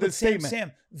story. I know, but statement.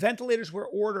 Sam, ventilators were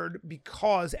ordered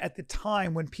because at the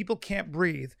time when people can't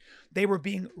breathe, they were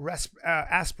being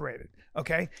aspirated.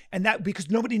 Okay, and that because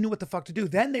nobody knew what the fuck to do.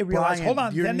 Then they realized, they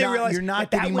realized you're not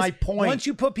getting my point. Once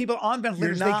you put people on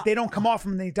ventilators, they don't come off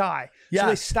them and they die. Yeah. So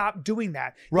they stopped doing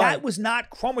that. Right. That was not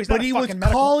Cuomo. But he was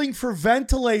calling for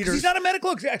ventilators. He's not a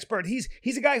medical expert. He's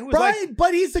a guy who was Brian,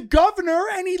 but he's the governor,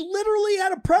 and he literally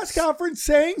had a press conference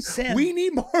saying we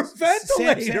need more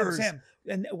ventilators. Sam.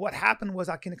 And what happened was,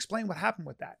 I can explain what happened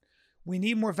with that. We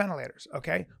need more ventilators,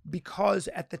 okay? Because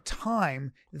at the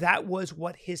time, that was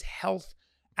what his health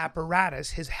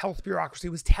apparatus, his health bureaucracy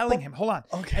was telling him. Hold on.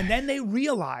 Okay. And then they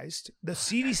realized, the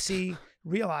CDC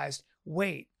realized,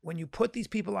 wait, when you put these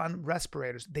people on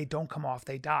respirators, they don't come off,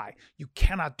 they die. You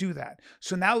cannot do that.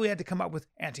 So now we had to come up with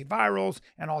antivirals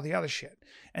and all the other shit.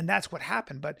 And that's what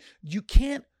happened. But you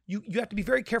can't, you have to be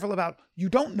very careful about, you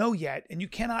don't know yet, and you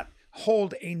cannot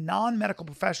hold a non-medical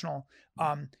professional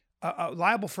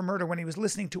liable for murder when he was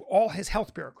listening to all his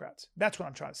health bureaucrats. That's what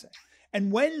I'm trying to say. And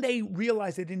when they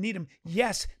realized they didn't need them,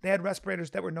 yes, they had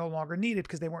respirators that were no longer needed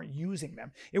because they weren't using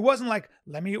them. It wasn't like,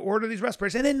 let me order these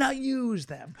respirators and then not use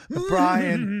them.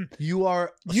 Brian, you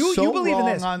are you believe wrong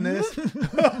in this. On this.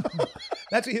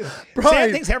 That's what Brian,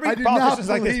 Sam thinks every politician's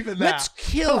like this. In that. Let's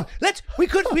kill. We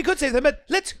could say that, but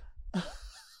let's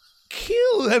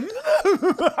kill them.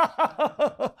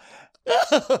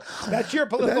 That's your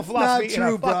political philosophy in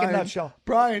a fucking nutshell.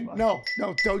 Brian, no,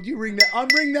 don't you ring that.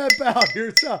 Unring that bell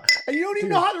yourself. And you don't even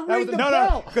know how to ring the bell.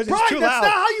 No, because it's too loud. That's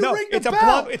not how you ring the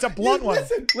bell. It's a blunt one.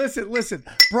 Listen.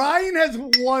 Brian has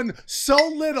won so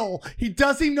little, he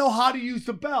doesn't even know how to use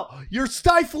the bell. You're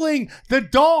stifling the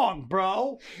dong,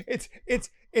 bro. It's.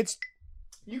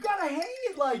 You gotta hang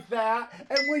it like that,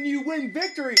 and when you win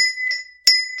victory.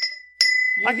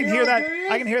 I can hear that.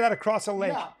 I can hear that across a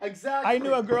lake. Yeah, exactly. I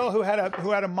knew a girl who had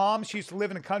a mom. She used to live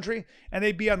in the country, and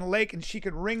they'd be on the lake, and she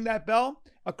could ring that bell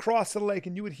across the lake,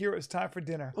 and you would hear it was time for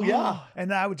dinner. Yeah,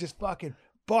 and I would just fucking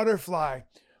butterfly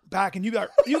back, and you get,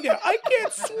 I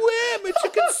can't swim. It's a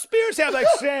conspiracy. I'm like,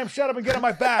 Sam, shut up and get on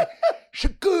my back.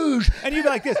 Shakoosh. And you'd be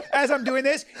like this. As I'm doing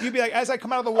this, you'd be like, as I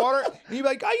come out of the water, and you'd be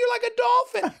like, oh, you're like a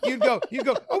dolphin. You'd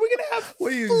go, are we going to have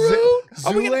fruit?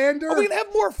 Zoolander? Are we going to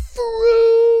have more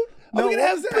fruit? No, are we going to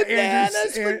have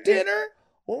bananas for dinner?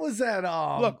 What was that?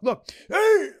 Look.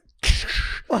 Hey.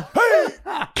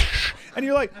 And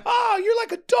you're like, you're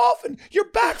like a dolphin. Your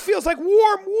back feels like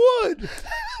warm wood.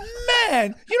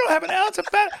 Man, you don't have an ounce of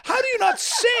fat. How do you not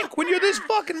sink when you're this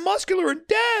fucking muscular and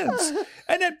dense?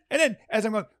 And then as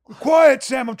I'm going, quiet,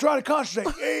 Sam, I'm trying to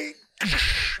concentrate.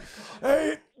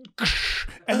 Hey.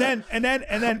 And then are then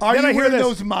you I hear wearing this.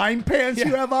 Those mime pants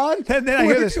you have on? Then I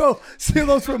hear this. See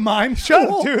those from mime Shut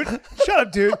school?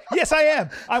 up, dude. Yes, I am.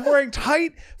 I'm wearing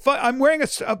tight. I'm wearing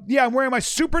I'm wearing my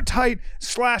super tight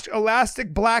 /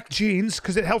 elastic black jeans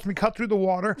because it helps me cut through the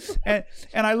water. And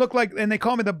I look like, and they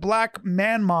call me the Black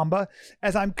Man Mamba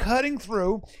as I'm cutting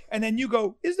through. And then you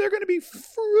go, is there going to be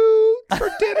fruit for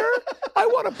dinner? I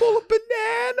want a bowl of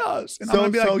bananas. And I'm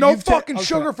going to be like, no fucking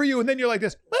sugar for you. And then you're like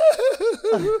this.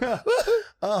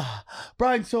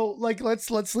 Brian, so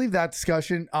let's leave that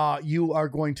discussion. You are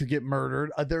going to get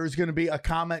murdered. There's going to be a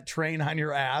comment train on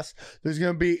your ass. There's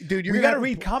going to be, dude. We got to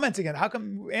read comments again. How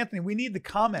come, Anthony? We need the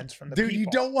comments from the people. Dude, you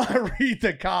don't want to read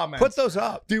the comments. Put those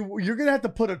up, dude. You're going to have to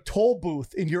put a toll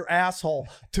booth in your asshole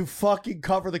to fucking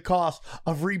cover the cost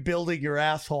of rebuilding your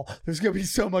asshole. There's going to be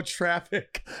so much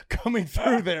traffic coming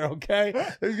through there. Okay,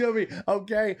 there's going to be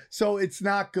okay. So it's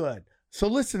not good. So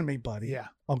listen to me, buddy. Yeah.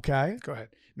 Okay. Go ahead.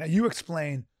 Now you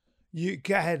explain. You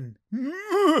go ahead and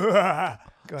go ahead.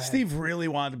 Steve really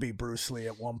wanted to be Bruce Lee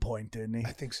at one point, didn't he?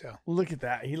 I think so. Look at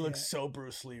that. He looks so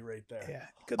Bruce Lee right there. Yeah.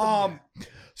 Good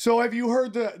so have you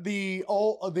heard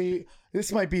the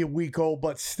this might be a week old,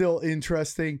 but still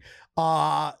interesting.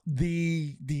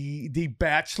 The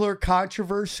Bachelor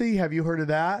controversy. Have you heard of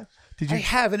that? I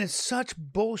have, and it's such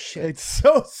bullshit. It's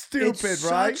so stupid,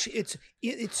 right?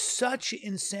 It's such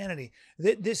insanity.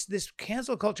 This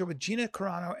cancel culture with Gina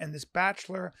Carano and this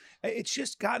Bachelor, it's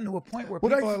just gotten to a point where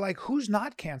people are like, who's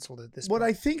not canceled at this point? What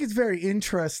I think is very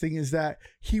interesting is that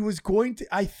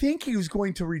I think he was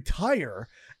going to retire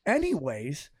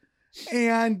anyways.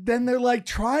 And then they're like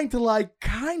trying to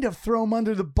kind of throw him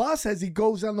under the bus as he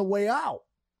goes on the way out.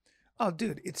 Oh,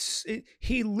 dude,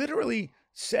 he literally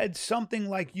said something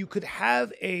like you could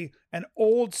have an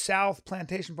old South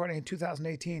plantation party in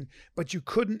 2018, but you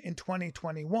couldn't in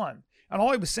 2021. And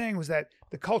all he was saying was that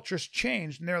the culture's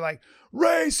changed, and they're like,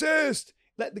 racist.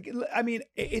 I mean,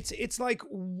 it's like,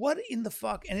 what in the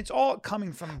fuck? And it's all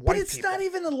coming from white But it's people. not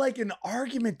even like an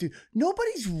argument, dude.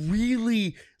 Nobody's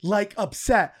really like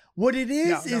upset. What it is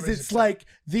nobody's it's upset. like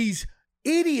these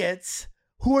idiots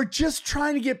who are just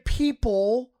trying to get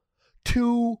people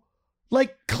to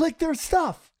like click their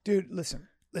stuff. Dude, listen.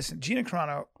 Gina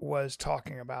Carano was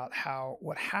talking about how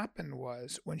what happened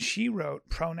was when she wrote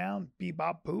pronoun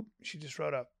bebop boop, she just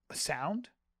wrote a sound.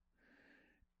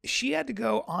 She had to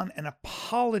go on an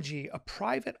apology, a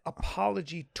private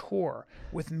apology tour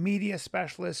with media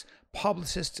specialists,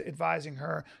 publicists advising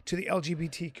her to the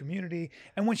LGBT community.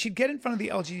 And when she'd get in front of the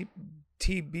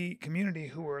LGBTB community,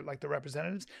 who were like the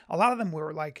representatives, a lot of them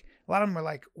were like,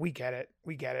 we get it.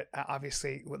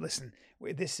 Obviously, listen,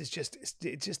 this is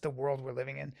it's just the world we're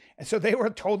living in. And so they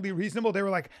were totally reasonable. They were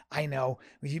like, I know,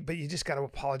 but you just got to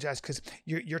apologize because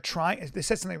you're trying. They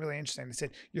said something really interesting. They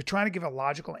said, you're trying to give a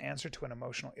logical answer to an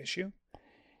emotional issue.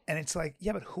 And it's like,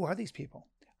 yeah, but who are these people?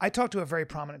 I talked to a very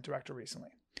prominent director recently,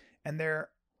 and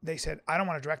they said, I don't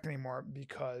want to direct anymore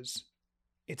because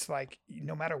it's like,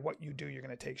 no matter what you do, you're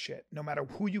going to take shit. No matter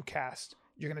who you cast,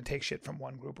 you're going to take shit from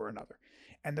one group or another.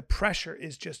 And the pressure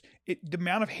is just the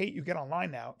amount of hate you get online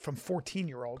now from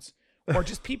 14-year-olds or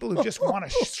just people who just want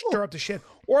to stir up the shit,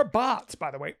 or bots,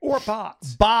 by the way,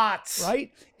 Bots.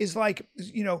 right? Is like,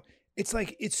 it's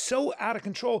like, it's so out of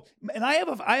control. And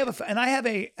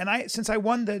since I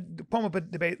won the Pomo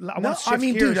debate, I want to shift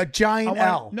gears. Dude, a giant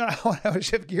L. I want to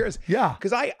shift gears. Yeah.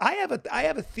 Because I have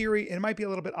a theory, and it might be a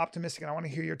little bit optimistic, and I want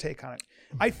to hear your take on it.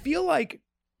 I feel like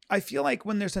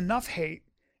when there's enough hate,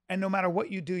 and no matter what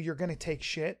you do, you're going to take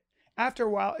shit. After a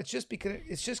while, it's just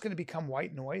going to become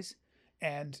white noise,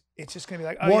 and it's just going to be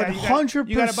like, oh, 100%,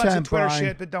 you got a bunch of Twitter Brian.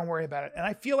 shit, but don't worry about it. And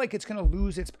I feel like it's going to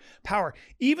lose its power.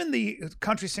 Even the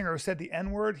country singer who said the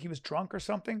N-word, he was drunk or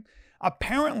something.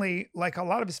 Apparently, like a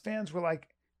lot of his fans were like,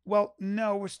 well,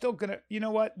 no, we're still going to, you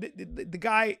know what? The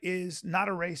guy is not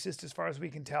a racist as far as we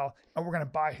can tell, and we're going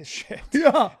to buy his shit.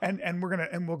 Yeah. And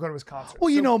we'll go to his concert.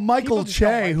 Well, So Michael people just don't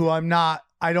Che, like who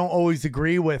I don't always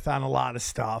agree with on a lot of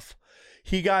stuff.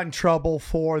 He got in trouble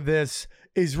for this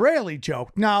Israeli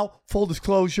joke. Now, full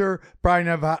disclosure, Brian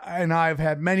and I have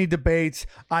had many debates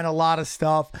on a lot of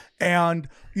stuff. And,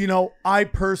 I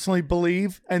personally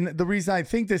believe, and the reason I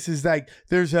think this is like,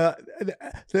 there's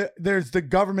the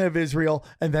government of Israel,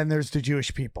 and then there's the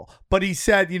Jewish people. But he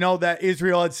said, that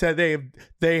Israel had said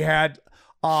they had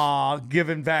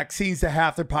given vaccines to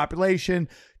half their population.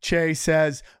 Che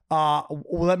says, well,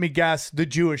 let me guess, the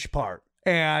Jewish part.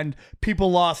 And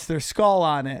people lost their skull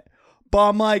on it. But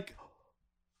I'm like,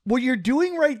 what you're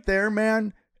doing right there,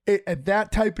 man, at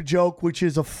that type of joke, which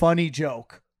is a funny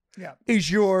joke, is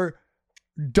you're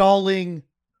dulling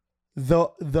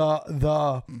the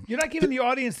You're not giving the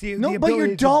audience the no, ability but you're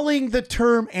to- dulling the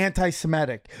term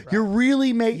anti-Semitic. Right. You're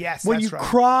really making when that's you right.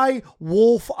 cry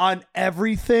wolf on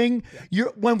everything.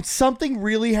 When something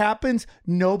really happens,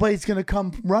 nobody's gonna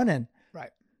come running,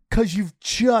 right? Because you've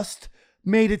just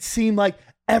made it seem like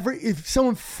if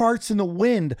someone farts in the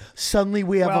wind, suddenly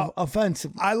we have an offense.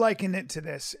 I liken it to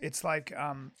this. It's like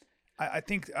I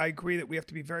think I agree that we have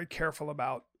to be very careful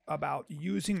about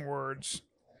using words.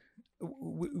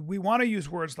 We want to use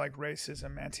words like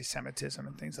racism, anti-Semitism,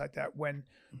 and things like that when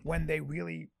they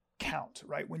really count,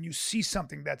 right? When you see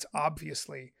something that's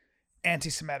obviously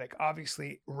anti-Semitic,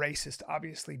 obviously racist,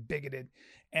 obviously bigoted,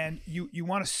 and you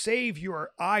want to save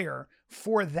your ire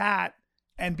for that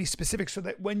and be specific, so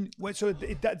that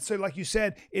so like you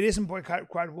said, it isn't boycott,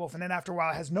 cried wolf, and then after a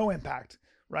while it has no impact,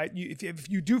 right? If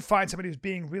you do find somebody who's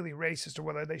being really racist, or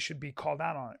whether they should be called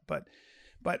out on it, but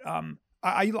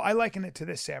I liken it to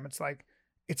this, Sam.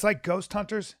 It's like ghost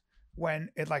hunters when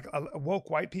it like woke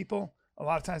white people. A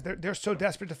lot of times they're so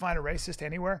desperate to find a racist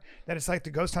anywhere that it's like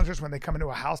the ghost hunters when they come into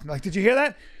a house and they're like, did you hear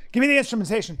that? Give me the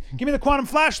instrumentation. Give me the quantum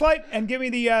flashlight and give me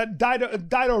the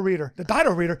Dido reader. The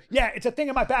Dido reader? Yeah, it's a thing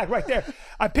in my bag right there.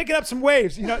 I'm picking up some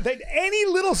waves. Any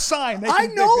little sign. I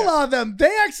know a lot of them.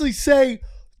 They actually say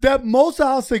that most of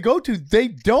the house they go to, they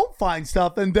don't find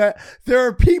stuff, and that there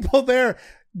are people there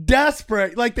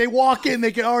desperate. Like they walk in,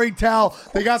 they can already tell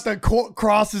they got the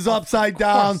crosses upside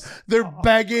down. They're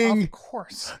begging. Of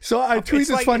course. So I tweet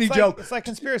this funny joke. It's like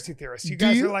conspiracy theorists. You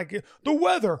guys are like, the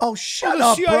weather. Oh, shut the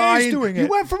up, CIA is Brian. doing You it.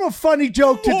 went from a funny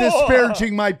joke to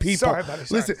disparaging my people. Sorry, buddy.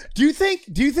 Sorry. Listen, do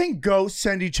you think ghosts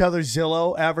send each other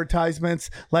Zillow advertisements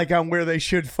like on where they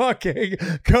should fucking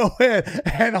go in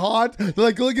and haunt?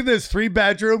 Like, look at this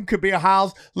 3-bedroom, could be a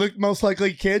house. Look, most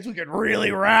likely kids. We could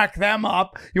really rack them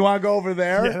up. You want to go over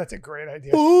there? Yeah, that's a great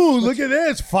idea. Ooh, look at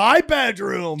this 5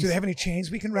 bedrooms. Do they have any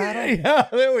chains we can rattle? Yeah,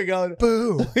 there we go.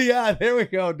 Boo. Yeah, there we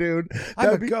go, dude.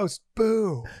 I'm a ghost.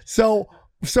 Boo. So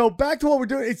So back to what we're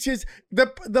doing. It's just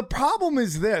the problem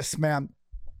is this, man.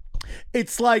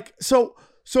 It's like so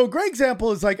a great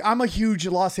example is like I'm a huge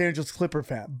Los Angeles Clipper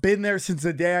fan. Been there since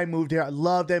the day I moved here. I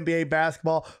loved NBA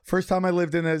basketball. First time I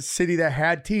lived in a city that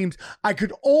had teams, I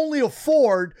could only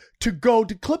afford to go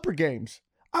to Clipper games.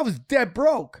 I was dead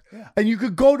broke. Yeah. And you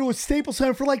could go to a Staples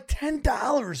Center for like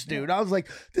 $10, dude. I was like,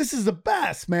 this is the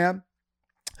best, man.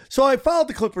 So I followed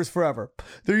the Clippers forever.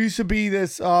 There used to be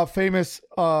this famous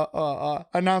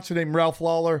announcer named Ralph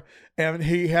Lawler, and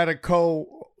he had a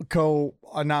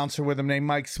co-announcer with him named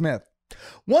Mike Smith.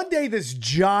 One day, this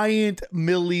giant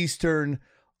Middle Eastern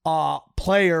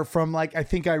player from, like, I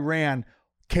think Iran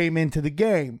came into the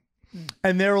game.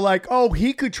 And they were like, oh,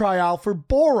 he could try out for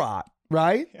Borat,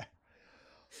 right? Yeah.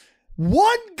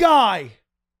 One guy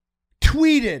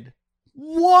tweeted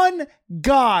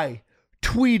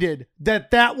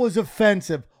that was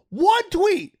offensive. One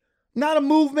tweet, not a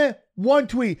movement, one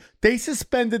tweet. They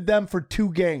suspended them for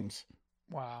 2 games.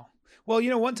 Wow. Well,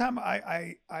 you know, one time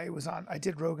I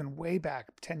did Rogan way back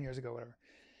 10 years ago, whatever.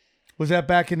 Was that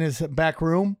back in his back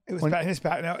room? It was back in his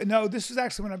back. No, this was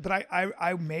actually but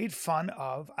I made fun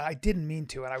of, I didn't mean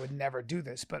to, and I would never do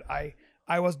this, but I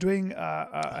was doing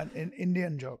an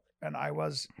Indian joke, and I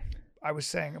was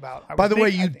saying about. By the way,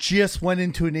 you just went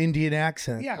into an Indian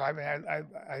accent. Yeah, I mean,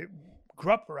 I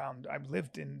grew up around. I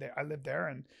lived there,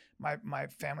 and my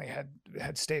family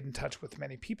had stayed in touch with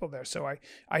many people there, so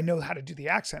I know how to do the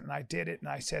accent, and I did it, and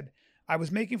I said I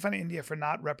was making fun of India for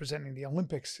not representing the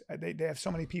Olympics. They have so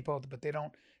many people, but they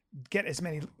don't get as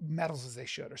many medals as they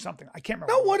should, or something. I can't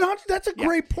remember. No, 100. That's a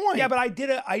great point. Yeah, but I did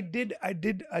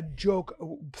a joke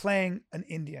playing an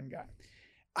Indian guy.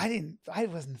 I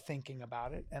wasn't thinking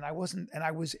about it,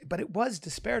 but it was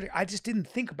disparaging. I just didn't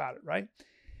think about it, right?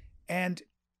 And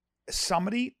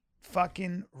somebody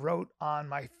fucking wrote on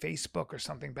my Facebook or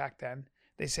something back then.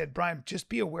 They said, Brian, just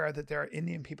be aware that there are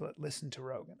Indian people that listen to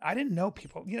Rogan. I didn't know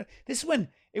people. You know, this is when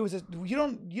it was you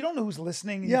don't know who's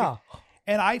listening. Yeah.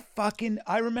 And I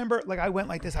remember, like, I went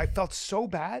like this. I felt so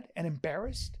bad and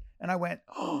embarrassed, and I went,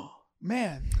 oh.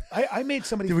 Man, I made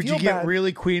somebody feel bad. Would you get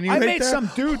really queeny I right made there? some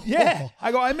dude, yeah.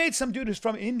 I made some dude who's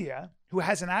from India, who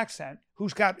has an accent,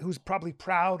 who's probably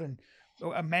proud and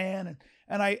a man,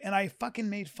 and I fucking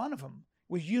made fun of him.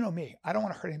 Well, you know me. I don't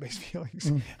want to hurt anybody's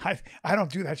feelings. I don't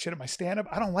do that shit at my stand-up.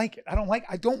 I don't like it. I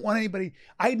don't want anybody.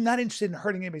 I'm not interested in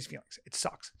hurting anybody's feelings. It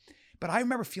sucks. But I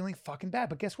remember feeling fucking bad.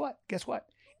 But guess what?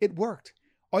 It worked.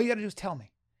 All you got to do is tell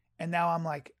me. And now I'm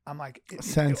like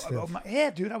sensitive. Yeah,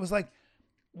 dude. I was like,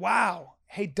 wow.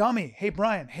 Hey, dummy. Hey,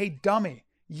 Brian. Hey, dummy.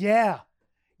 Yeah.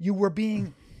 You were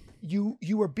being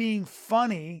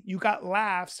funny. You got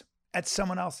laughs at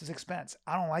someone else's expense.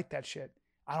 I don't like that shit.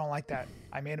 I don't like that.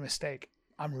 I made a mistake.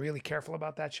 I'm really careful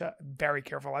about that shit. Very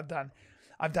careful. I've done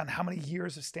how many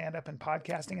years of stand-up and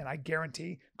podcasting, and I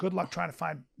guarantee good luck trying to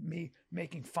find me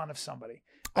making fun of somebody.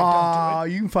 I don't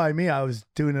do it. You can find me. I was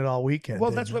doing it all weekend.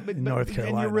 Well, that's what, in North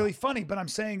Carolina. And you're really funny, but I'm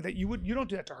saying that you don't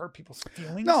do that to hurt people's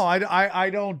feelings. No, I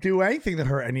don't do anything that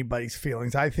hurt anybody's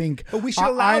feelings. I think, but we should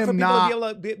allow for people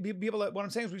to be able to. What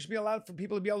I'm saying is, we should be allowed for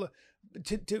people to be able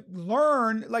to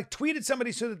learn, like, tweet at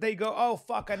somebody so that they go, oh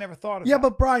fuck, I never thought of that. Yeah,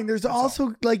 but Brian, there's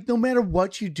also like, no matter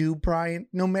what you do, Brian,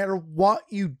 no matter what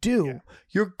you do,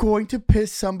 you're going to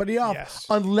piss somebody off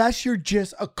unless you're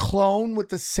just a clone with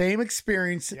the same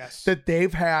experience that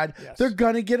they've had. They're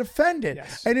gonna get offended,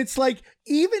 and it's like,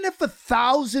 even if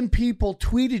 1,000 people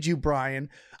tweeted you, Brian,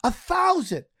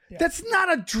 1,000. That's not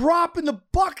a drop in the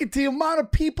bucket to the amount of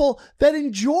people that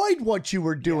enjoyed what you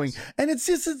were doing. And it's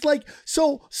like,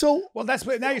 so. Well, that's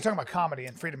what, now you're talking about comedy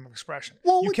and freedom of expression.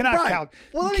 Well, you cannot count.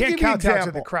 Well, you can't count out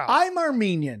to the crowd. I'm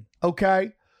Armenian,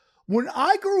 okay? When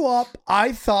I grew up,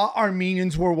 I thought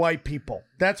Armenians were white people.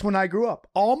 That's when I grew up.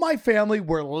 All my family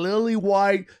were lily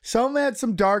white. Some had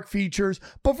some dark features,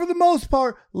 but for the most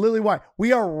part, lily white.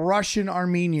 We are Russian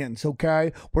Armenians,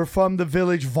 okay? We're from the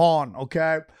village Von,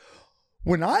 okay?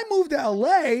 When I moved to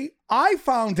LA, I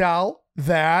found out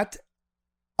that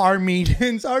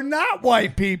Armenians are not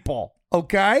white people,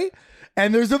 okay?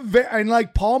 And there's and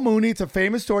like Paul Mooney, it's a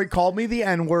famous story, called me the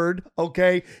N-word,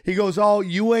 okay? He goes, oh,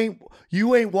 you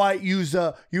ain't white,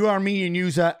 you Armenian,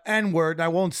 use a N-word. And I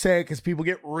won't say it because people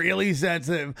get really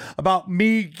sensitive about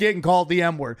me getting called the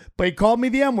N-word. But he called me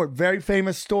the N-word. Very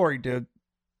famous story, dude.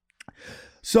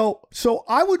 So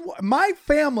my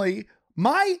family...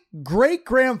 My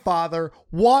great-grandfather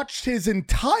watched his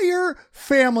entire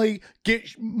family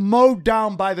get mowed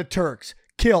down by the Turks,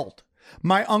 killed.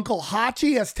 My uncle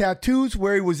Hachi has tattoos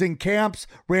where he was in camps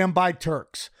ran by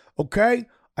Turks, okay?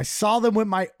 I saw them with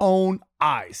my own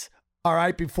eyes, all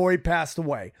right, before he passed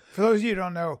away. For those of you who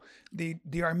don't know, the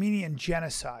Armenian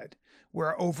genocide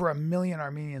where over 1 million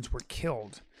Armenians were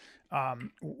killed.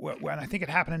 When I think it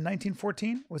happened in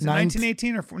 1914. Was it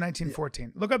 1918 or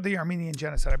 1914? Look up the Armenian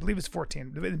genocide. I believe it's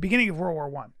 14. The beginning of World War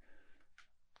One.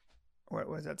 What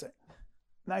does that say?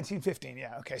 1915.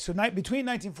 Yeah. Okay. So between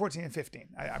 1914 and 15,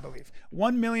 I believe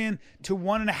 1 million to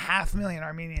 1.5 million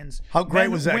Armenians. How great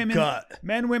was that gut?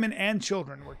 Men, women, and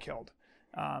children were killed,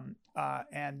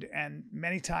 and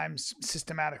many times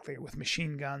systematically with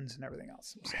machine guns and everything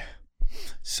else.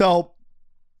 So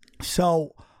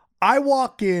I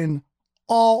walk in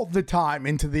all the time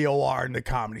into the OR in the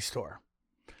Comedy Store,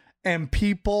 and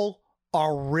people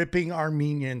are ripping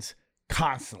Armenians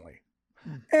constantly.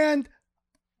 And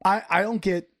I don't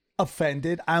get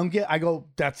offended. I go,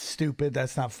 that's stupid.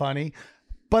 That's not funny.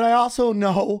 But I also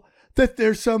know that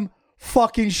there's some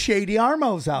fucking shady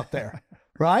Armos out there,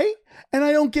 right? And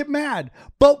I don't get mad.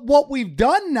 But what we've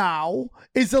done now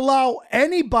is allow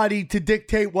anybody to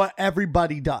dictate what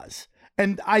everybody does.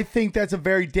 And I think that's a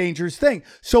very dangerous thing.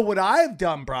 So what I've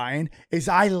done, Brian, is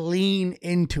I lean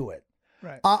into it.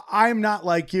 Right. I'm not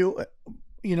like you.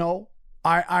 You know,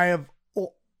 I have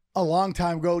a long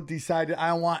time ago decided I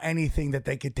don't want anything that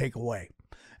they could take away.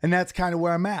 And that's kind of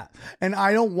where I'm at. And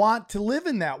I don't want to live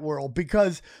in that world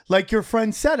because, like your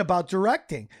friend said about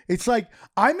directing, it's like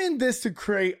I'm in this to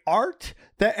create art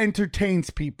that entertains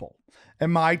people.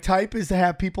 And my type is to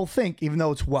have people think, even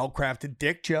though it's well-crafted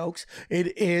dick jokes,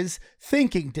 it is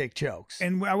thinking dick jokes.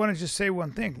 And I want to just say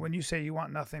one thing. When you say you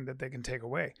want nothing that they can take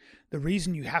away, the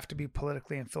reason you have to be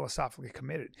politically and philosophically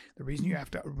committed, the reason you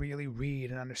have to really read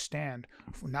and understand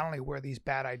not only where these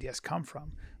bad ideas come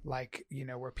from, like, you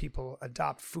know, where people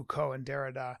adopt Foucault and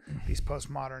Derrida, these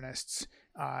postmodernists,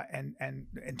 and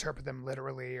interpret them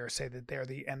literally or say that they're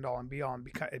the end all and be all, and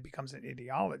it becomes an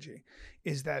ideology,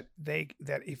 is that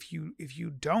if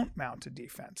you don't mount a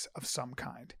defense of some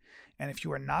kind, and if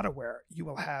you are not aware,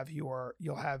 you'll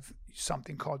have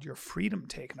something called your freedom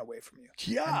taken away from you.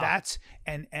 Yeah,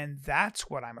 and that's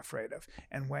what I'm afraid of.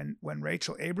 And when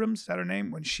Rachel Abrams, is that her name?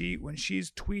 When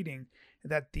she's tweeting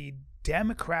that the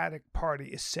Democratic Party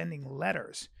is sending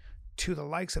letters to the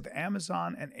likes of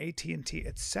Amazon and AT&T,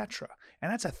 etc.,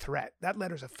 and that's a threat. That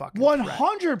letter's a fucking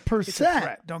 100%. It's a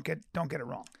threat. Don't get it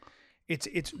wrong.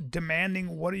 It's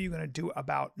demanding, what are you going to do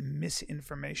about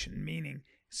misinformation? Meaning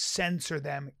censor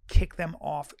them, kick them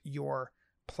off your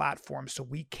platform so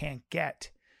we can't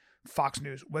get Fox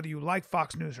News. Whether you like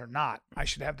Fox News or not, I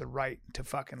should have the right to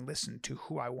fucking listen to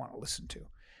who I want to listen to.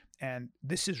 And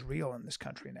this is real in this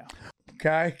country now.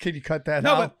 Okay, can you cut that out?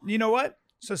 No, but you know what?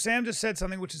 So Sam just said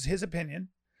something which is his opinion,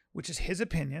 which is based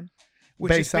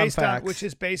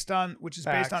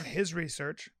on his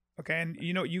research. Okay, and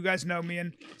you guys know me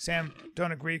and Sam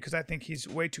don't agree because I think he's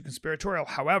way too conspiratorial.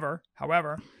 However,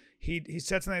 he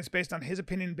said something that's based on his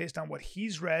opinion, based on what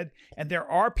he's read, and there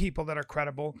are people that are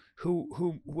credible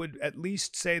who would at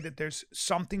least say that there's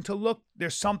something to look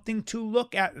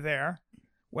at there,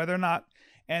 whether or not,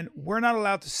 and we're not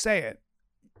allowed to say it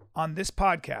on this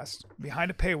podcast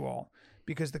behind a paywall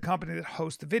because the company that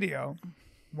hosts the video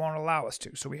won't allow us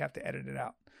to, so we have to edit it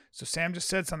out. So Sam just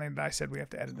said something that I said we have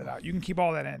to edit it out. You can keep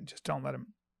all that in, just don't let him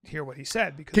hear what he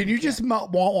said. Because can you just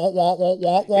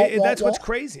that's what's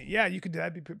crazy. Yeah, you could do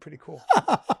that. That'd be pretty cool.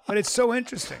 But it's so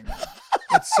interesting.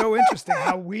 It's so interesting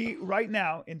how we right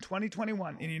now in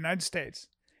 2021 in the United States,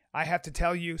 I have to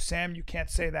tell you, Sam, you can't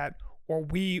say that, or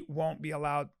we won't be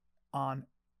allowed on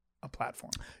a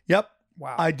platform. Yep.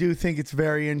 Wow. I do think it's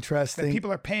very interesting. That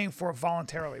people are paying for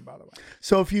voluntarily, by the way.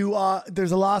 So if you,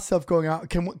 there's a lot of stuff going on.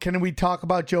 Can we talk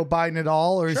about Joe Biden at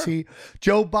all? Or is he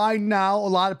Joe Biden now? A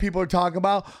lot of people are talking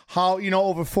about how,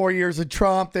 over 4 years of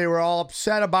Trump, they were all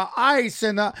upset about ICE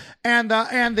and the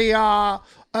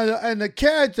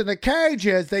kids in the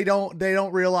cages. They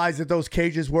don't realize that those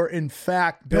cages were in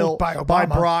fact built by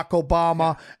Barack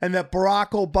Obama, and that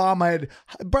Barack Obama had.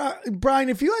 Brian,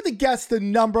 if you had to guess the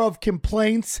number of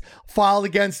complaints filed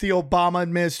against the Obama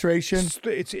administration,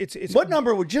 it's what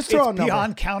number would just throw a number?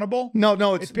 Beyond countable. No,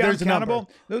 it's beyond countable.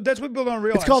 That's what people don't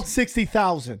realize. It's called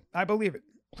 60,000. I believe it.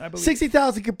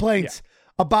 60,000 complaints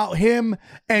about him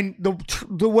and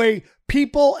the way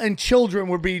people and children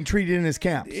were being treated in his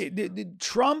camps.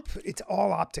 Trump, it's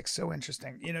all optics. So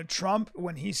interesting. Trump,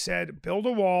 when he said, build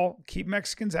a wall, keep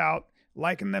Mexicans out,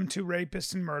 liken them to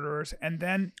rapists and murderers. And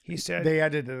then he said, they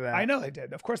edited that. I know they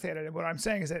did. Of course they edited it. What I'm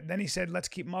saying is that then he said, let's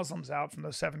keep Muslims out from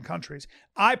those 7 countries.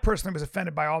 I personally was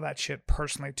offended by all that shit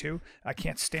personally too. I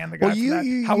can't stand the guy for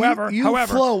that. However,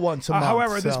 flow once a month.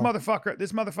 However, this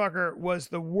motherfucker was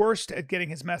the worst at getting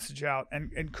his message out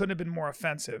and couldn't have been more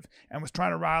offensive and was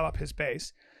trying to rile up his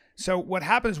base. So what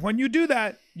happens when you do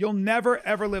that, you'll never,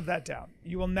 ever live that down.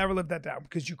 You will never live that down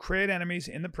because you create enemies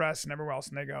in the press and everywhere else,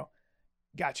 and they go,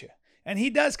 gotcha. And he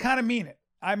does kind of mean it.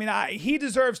 I mean, he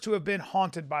deserves to have been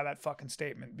haunted by that fucking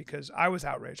statement because I was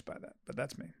outraged by that, but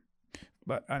that's me.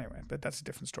 But anyway, but that's a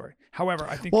different story. However,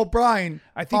 I think... Well, Brian...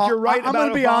 I think you're right I'm about going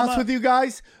to be honest with you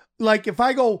guys. Like, if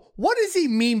I go, what does he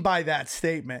mean by that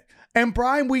statement? And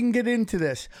Brian, we can get into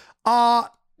this.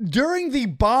 During the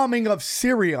bombing of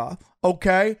Syria,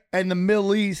 okay, and the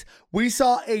Middle East, we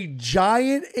saw a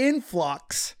giant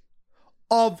influx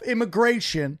of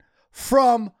immigration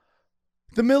from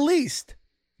the Middle East,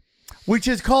 which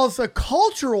has caused a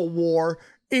cultural war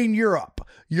in Europe.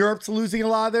 Europe's losing a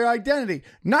lot of their identity.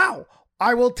 Now,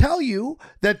 I will tell you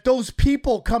that those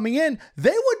people coming in,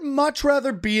 they would much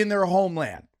rather be in their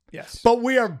homeland. Yes. But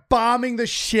we are bombing the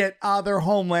shit out of their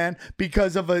homeland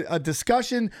because of a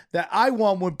discussion that I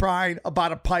won with Brian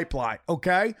about a pipeline,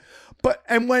 okay?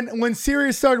 And when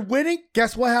Syria started winning,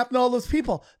 guess what happened to all those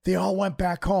people? They all went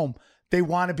back home. They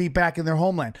want to be back in their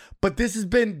homeland. But this has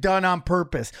been done on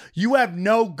purpose. You have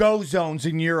no-go zones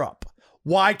in Europe.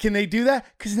 Why can they do that?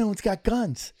 Because no one's got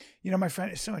guns. You know, my friend,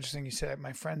 it's so interesting you said that.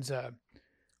 My friend's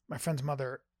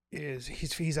mother he's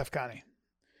Afghani.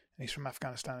 He's from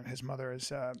Afghanistan, and his mother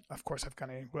is, of course,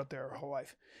 Afghani, grew up there her whole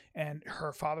life. And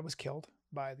her father was killed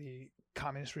by the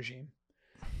communist regime.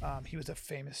 He was a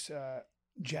famous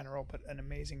general, but an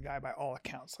amazing guy by all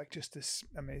accounts, like just this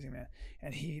amazing man.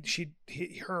 And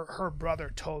her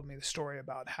brother told me the story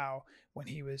about how when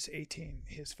he was 18,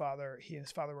 he and his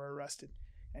father were arrested,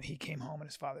 and he came home and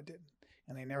his father didn't,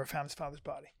 and they never found his father's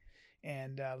body.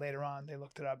 And later on, they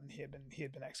looked it up, and he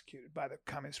had been executed by the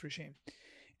communist regime.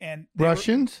 And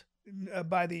Russians?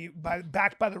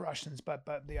 Backed by the Russians, but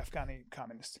the Afghani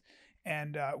communists.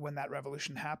 And when that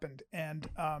revolution happened, and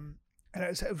it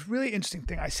was a really interesting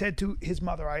thing. I said to his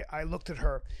mother, I looked at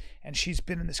her, and she's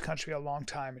been in this country a long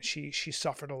time, and she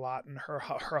suffered a lot, and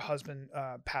her husband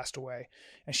passed away,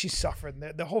 and she suffered.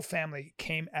 And the whole family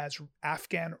came as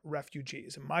Afghan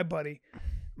refugees, and my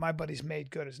buddy's made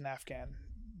good as an Afghan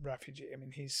refugee. I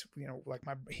mean, he's like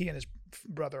he and his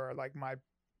brother are like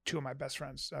two of my best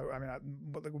friends. I mean,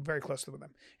 we're very close to them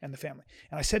and the family.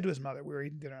 And I said to his mother, we were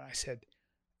eating dinner, and I said,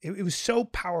 it was so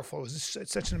powerful. It's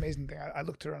such an amazing thing. I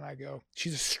looked at her and I go,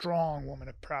 she's a strong woman,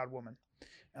 a proud woman.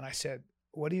 And I said,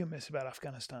 what do you miss about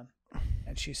Afghanistan?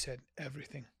 And she said,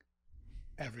 everything.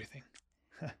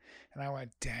 And I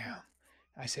went, damn.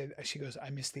 She goes,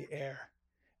 I miss the air.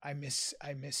 I miss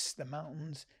the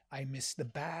mountains. I miss the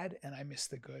bad and I miss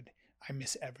the good. I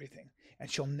miss everything. And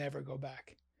she'll never go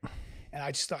back. And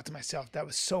I just thought to myself, that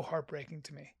was so heartbreaking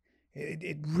to me.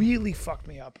 It really fucked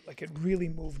me up. Like, it really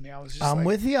moved me. I was just I'm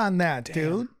with you on that, damn.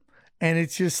 Dude. And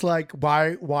it's just like,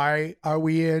 why are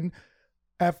we in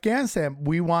Afghanistan?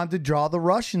 We wanted to draw the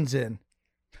Russians in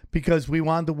because we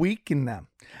wanted to weaken them.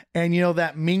 And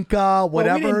that Minka,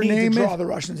 whatever her name is. We didn't need to draw the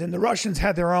Russians in. The Russians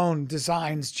had their own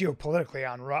designs geopolitically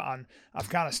on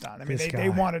Afghanistan. I mean, they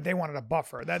wanted a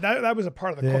buffer. That was a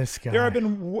part of the this guy. There have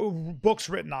been books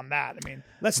written on that. I mean,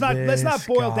 let's not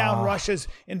boil down Russia's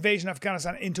invasion of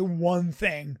Afghanistan into one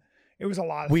thing. It was a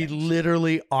lot of things.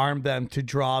 Literally armed them to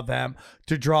draw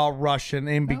Russian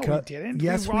in because no, we didn't.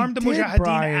 Yes, we armed the Mujahideen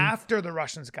Brian. After the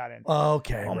Russians got in.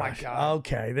 Okay. Oh my God.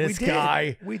 Okay. This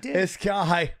guy. We did. This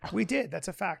guy. We did. That's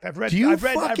a fact. I've read. Do you I've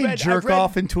read, jerk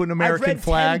off into an American I've read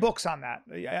flag? 10 books on that.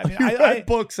 I mean, I read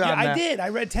books on that. I did. I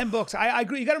read 10 books. I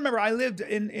agree. You got to remember, I lived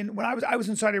in when I was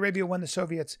in Saudi Arabia when the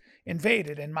Soviets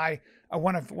invaded, and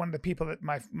one of the people that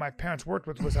my parents worked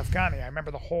with was Afghani. I remember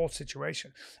the whole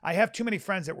situation. I have too many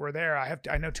friends that were there.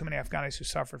 I know too many Afghanis who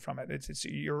suffered from it.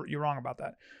 You're wrong about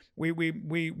that.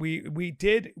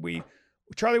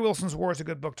 Charlie Wilson's War is a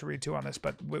good book to read too on this,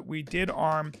 but we did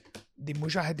arm the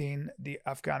Mujahideen, the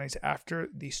Afghanis, after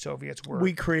the Soviets were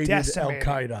We created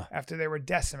Al-Qaeda. After they were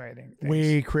decimating things.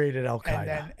 We created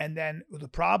Al-Qaeda. And then the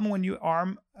problem when you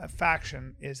arm a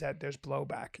faction is that there's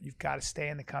blowback. You've got to stay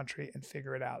in the country and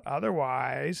figure it out.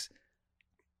 Otherwise,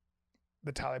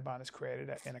 the Taliban is created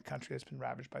in a country that's been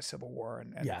ravaged by civil war.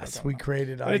 And yes, we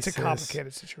created but ISIS. It's a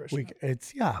complicated situation.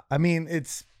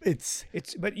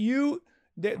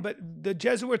 But the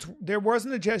Jesuits, there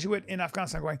wasn't a Jesuit in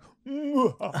Afghanistan going,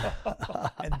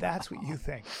 and that's what you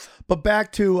think. But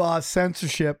back to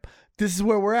censorship, this is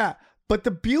where we're at. But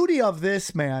the beauty of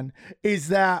this, man, is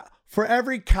that for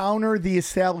every counter the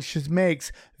establishment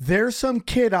makes, there's some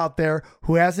kid out there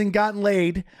who hasn't gotten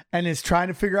laid and is trying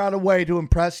to figure out a way to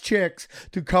impress chicks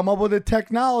to come up with a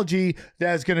technology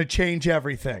that is going to change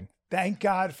everything. Thank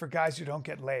God for guys who don't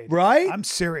get laid. Right? I'm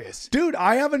serious. Dude,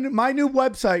 I have my new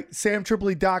website,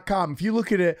 samtripoli.com. If you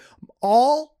look at it,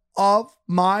 all of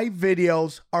my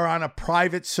videos are on a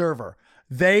private server.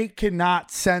 They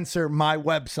cannot censor my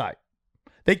website.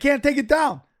 They can't take it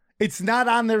down. It's not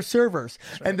on their servers.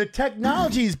 Right. And the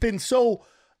technology has been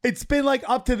it's been like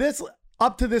up to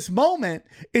this moment,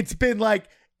 it's been like,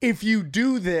 if you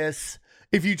do this,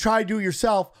 if you try to do it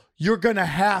yourself, you're going to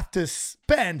have to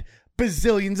spend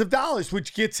bazillions of dollars,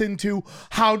 which gets into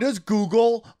how does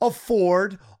Google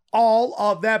afford all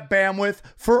of that bandwidth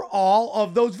for all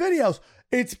of those videos?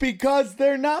 It's because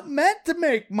they're not meant to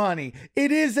make money.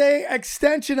 It is a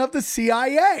extension of the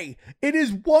CIA. It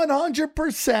is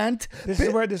 100%. This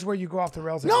is where you go off the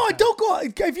rails. No, I don't go.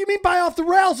 If you mean by off the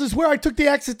rails, is where I took the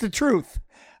exit to truth.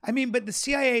 I mean, but the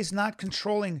CIA is not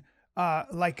controlling.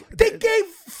 They gave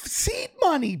seed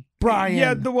money, Brian.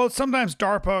 Yeah, well, sometimes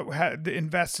DARPA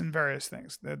invests in various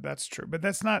things. That's true, but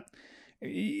that's not.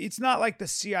 It's not like the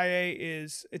CIA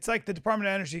is. It's like the Department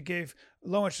of Energy gave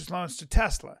low interest loans to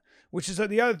Tesla, which is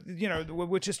the other,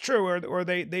 which is true, or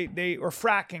they or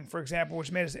fracking, for example,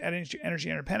 which made us energy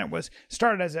independent, was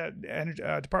started as a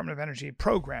Department of Energy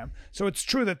program. So it's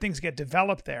true that things get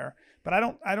developed there, but I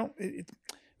don't.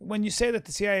 When you say that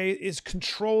the CIA is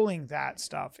controlling that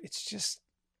stuff, it's just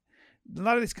a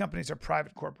lot of these companies are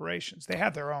private corporations. They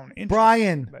have their own interests.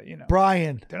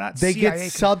 Brian, they're not. They CIA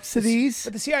get subsidies,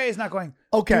 but the CIA is not going.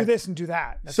 Okay, do this and do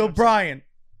that. That's so Brian,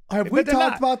 have we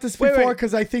talked about this before?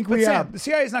 Because I think we have. The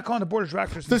CIA is not calling the board of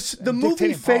directors. The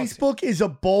movie Facebook is a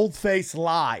bold-faced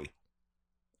lie.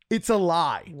 It's a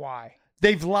lie. Why?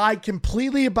 They've lied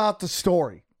completely about the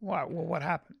story. Why? Well, what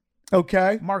happened?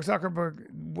 Okay. Mark Zuckerberg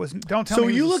was. Don't tell me. So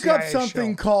you look up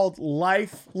something called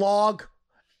LifeLog.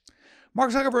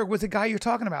 Mark Zuckerberg was the guy you're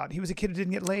talking about. He was a kid who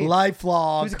didn't get laid.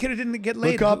 LifeLog. He was a kid who didn't get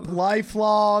laid. Look up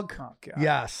LifeLog. Oh, God.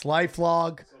 Yes,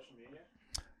 LifeLog.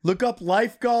 Look up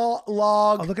LifeLog.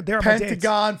 Oh, look at there.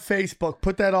 Pentagon, Facebook.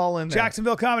 Put that all in there.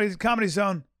 Jacksonville Comedy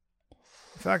Zone.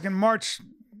 Fucking March.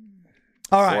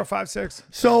 All right. 4, 5, 6.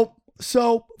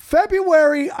 So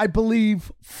February, I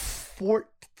believe,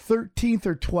 13th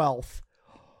or 12th.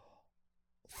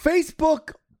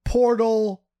 Facebook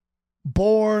portal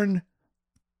born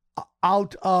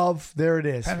out of, there it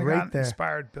is, Pentagon right there.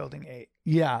 Inspired Building 8.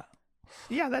 Yeah.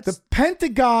 Yeah, that's... The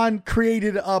Pentagon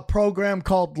created a program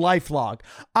called LifeLog.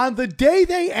 On the day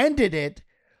they ended it,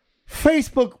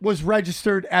 Facebook was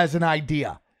registered as an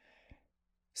idea.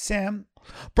 Mark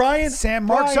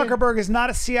Zuckerberg is not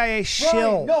a CIA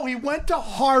shill. No, he went to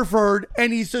Harvard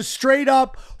and he's a straight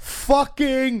up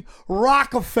fucking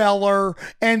Rockefeller,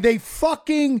 and they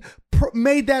fucking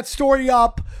made that story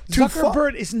up.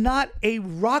 Zuckerberg is not a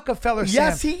Rockefeller.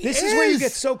 Yes, Sam. This is where you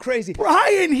get so crazy.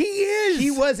 Brian, he is. He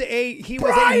was a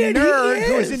nerd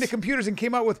who was into computers and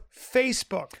came out with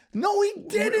Facebook. No, he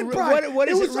didn't, Brian. What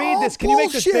does it read? This? Can you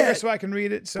make this bigger so I can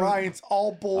read it? So, Brian, it's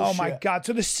all bullshit. Oh my God!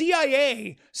 So the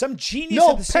CIA, some genius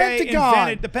at the CIA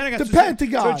invented the Pentagon. The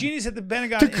Pentagon. So a genius at the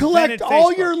Pentagon to collect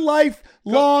all your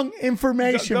lifelong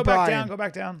information. Go Brian. back down. Go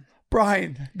back down.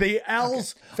 Brian, the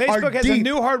L's okay. Facebook has deep. a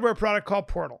new hardware product called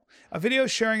Portal, a video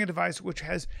sharing device which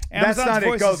has Amazon's That's not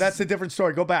voices. it. Go. That's a different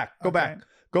story. Go back. Go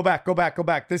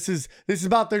back. This is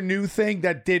about their new thing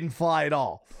that didn't fly at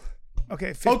all.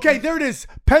 Okay. 15. Okay, there it is.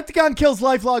 Pentagon kills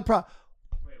LifeLog.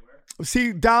 Wait, where?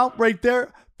 See down right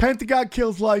there. Pentagon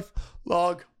kills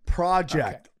LifeLog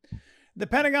project. Okay. The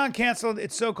Pentagon canceled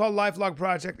its so-called LifeLog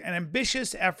project, an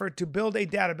ambitious effort to build a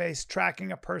database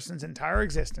tracking a person's entire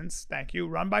existence. Thank you.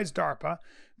 Run by DARPA.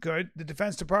 Good. The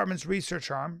Defense Department's research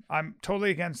arm. I'm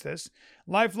totally against this.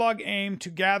 LifeLog aimed to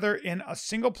gather in a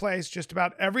single place just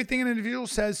about everything an individual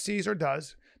says, sees, or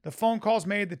does. The phone calls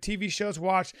made, the TV shows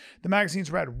watched, the magazines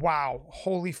read. Wow.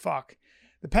 Holy fuck.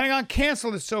 The Pentagon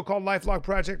canceled its so-called LifeLog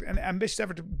project, an ambitious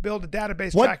effort to build a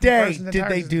database. What day did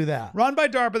they do that? Run by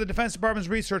DARPA, the Defense Department's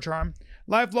research arm.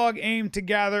 LifeLog aimed to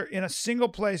gather in a single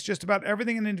place just about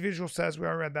everything an individual says. We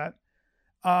already read that.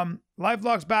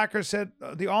 LifeLog's backers said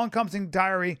the all-encompassing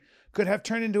diary could have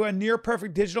turned into a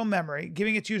near-perfect digital memory,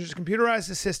 giving its users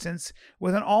computerized assistance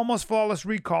with an almost flawless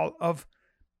recall of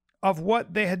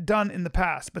what they had done in the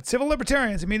past. But civil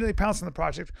libertarians immediately pounced on the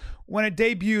project when it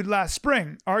debuted last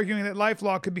spring, arguing that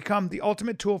LifeLog could become the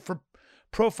ultimate tool for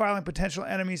profiling potential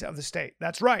enemies of the state.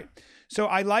 That's right. So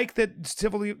I like that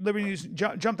Civil Liberties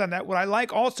jumped on that. What I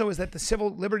like also is that the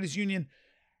Civil Liberties Union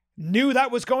knew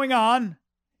that was going on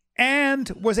and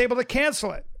was able to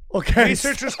cancel it. Okay.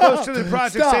 Researchers close to the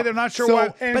project say they're not sure why.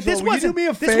 Angelo, but this wasn't.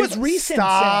 This was recent.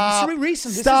 Stop. Sam. This is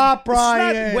recent. Stop,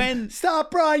 Brian.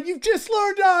 Stop, Brian. You just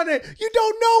learned on it. You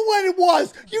don't know when it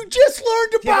was. You just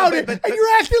learned about it, and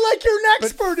you're acting like you're an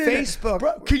expert in Facebook. it.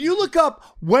 Bro, can you look up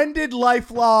when did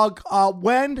LifeLog?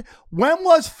 When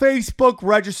was Facebook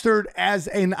registered as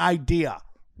an idea?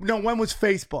 No, when was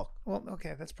Facebook? Well,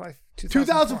 okay, that's probably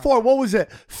 2004. What was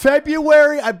it?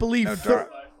 February, I believe. No,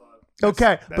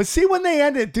 Okay, but see when they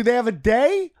ended, do they have a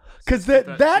day? Because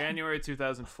that January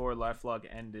 2004, LifeLog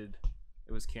ended.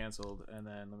 It was canceled, and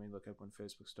then let me look up when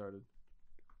Facebook started.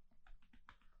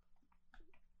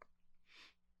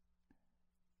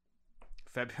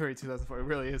 February 2004. It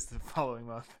really is the following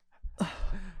month.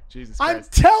 Jesus Christ. I'm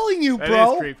telling you, That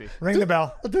bro. is creepy. Ring the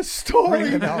bell. The story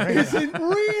Ring the bell, ring the isn't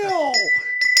real.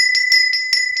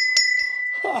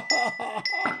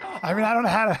 I mean, I don't know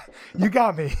how to. You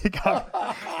got me. You got me.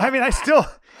 I mean, I still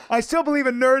believe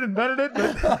a nerd invented it,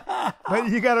 but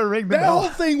you got to ring the That bell. whole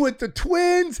thing with the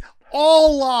twins,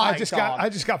 all lies. I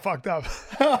just got fucked up.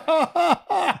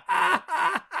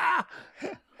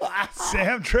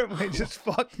 Sam Tripoli just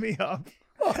fucked me up.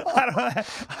 I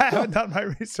haven't done my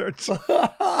research.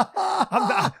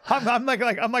 I'm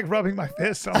like rubbing my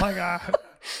fist. I'm like,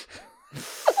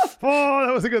 oh,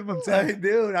 that was a good one, Sam. Hey,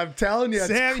 dude, I'm telling you,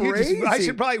 Sam, it's crazy. we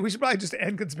should probably just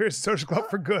end Conspiracy Social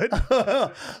Club for good.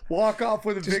 Walk off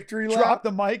with a victory lap. Drop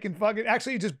the mic and fucking.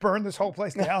 Actually, just burn this whole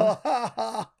place down.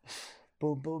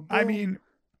 Boom, boom, boom. I mean,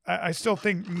 I still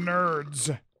think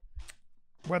nerds,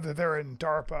 whether they're in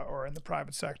DARPA or in the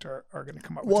private sector, are going to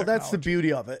come up with that's the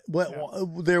beauty of it.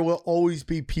 There will always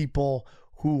be people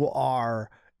who are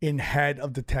in head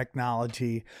of the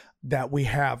technology that we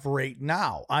have right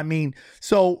now. I mean,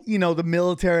 so, the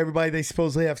military, everybody, they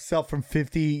supposedly have stuff from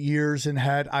 50 years in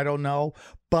head. I don't know.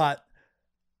 But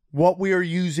what we are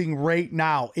using right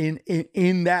now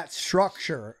in that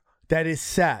structure that is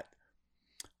set,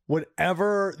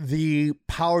 whatever the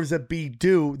powers that be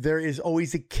do, there is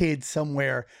always a kid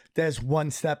somewhere that's one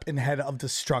step ahead of the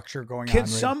structure going on. Can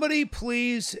somebody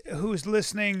please, who's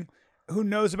listening, who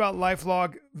knows about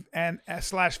LifeLog and /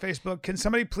 Facebook, can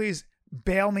somebody please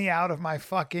bail me out of my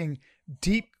fucking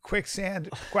deep quicksand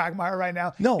quagmire right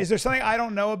now? No. Is there something I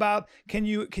don't know about? Can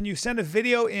you send a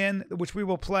video in, which we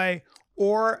will play,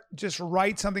 or just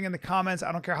write something in the comments,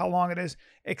 I don't care how long it is,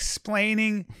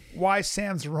 explaining why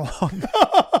Sam's wrong?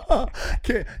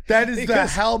 Okay, that is the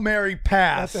Hail Mary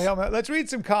pass. That's a Hail Mary. Let's read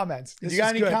some comments. You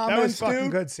got any comments, That was fucking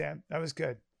dude? good, Sam. That was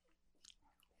good.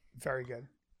 Very good.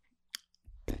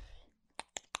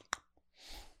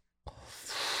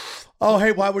 Oh,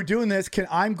 hey, while we're doing this,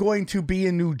 I'm going to be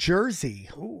in New Jersey,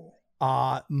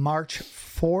 March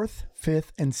 4th, 5th,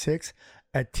 and 6th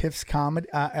at Tiff's Comedy,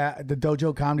 at the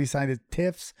Dojo Comedy Sign at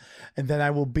Tiff's, and then I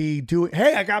will be doing.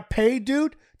 Hey, I got paid,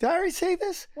 dude. Did I already say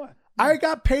this? What? I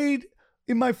got paid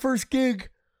in my first gig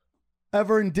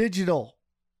ever in digital.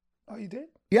 Oh, you did?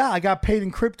 Yeah, I got paid in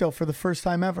crypto for the first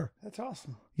time ever. That's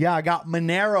awesome. Yeah, I got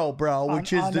Monero, bro,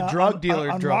 which is the drug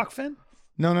dealer on drug. Rockfin?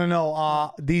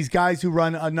 No. These guys who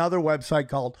run another website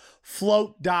called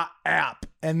Float.app,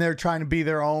 and they're trying to be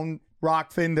their own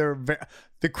Rockfin.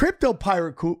 The crypto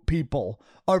pirate people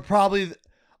are probably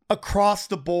across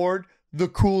the board the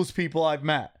coolest people I've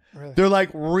met. Really? They're like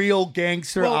real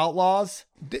gangster outlaws.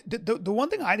 The one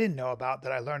thing I didn't know about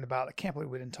that I learned about, I can't believe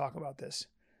we didn't talk about this,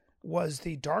 was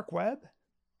the dark web.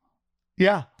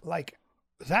 Yeah. Like,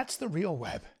 that's the real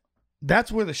web.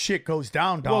 That's where the shit goes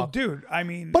down, dog. Well, dude, I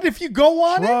mean, but if you go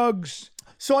on drugs.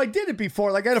 So I did it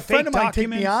before. Like, I had a friend of mine take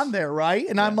me on there, right?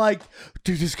 And I'm like,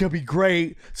 dude, this is going to be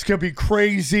great. It's going to be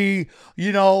crazy,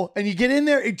 And you get in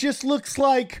there, it just looks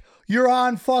like you're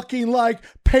on fucking like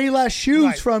Payless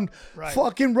shoes from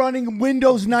fucking running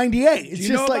Windows 98. It's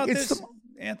just like it's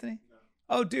Anthony.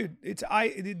 Oh, dude,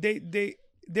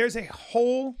 there's a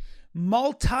whole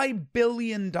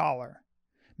multi-billion-dollar,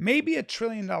 maybe $1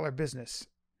 trillion business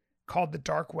called the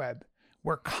dark web,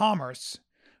 where commerce,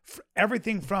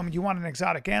 everything from you want an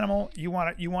exotic animal, you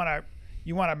want a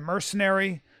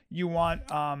mercenary, you want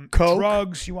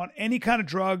drugs, you want any kind of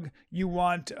drug, you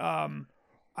want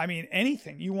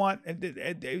anything. You want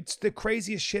it's the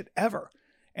craziest shit ever,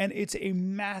 and it's a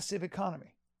massive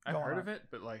economy. I've heard of it,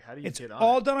 but like, how do you get on? It's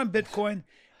all done on Bitcoin,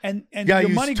 and your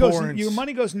money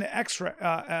goes into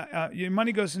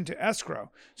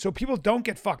escrow, so people don't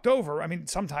get fucked over. I mean,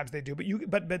 sometimes they do,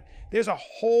 but there's a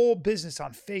whole business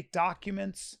on fake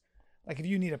documents. Like, if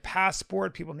you need a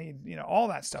passport, people need all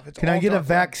that stuff. Can I get a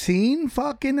vaccine?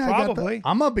 Fucking probably.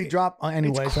 I'm gonna be dropped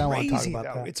anyways. It's crazy, I don't want to talk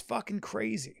about that. It's fucking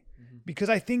crazy, because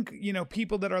I think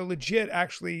people that are legit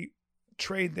actually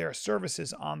trade their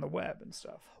services on the web and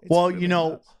stuff. It's really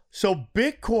nuts. So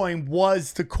Bitcoin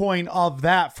was the coin of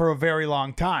that for a very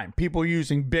long time. People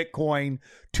using Bitcoin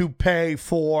to pay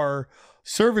for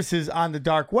services on the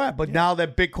dark web. But now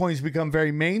that Bitcoin's become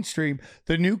very mainstream,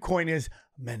 the new coin is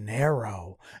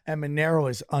Monero. And Monero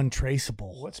is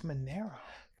untraceable. What's Monero?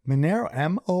 Monero,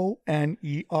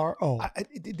 Monero.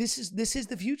 This is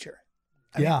the future.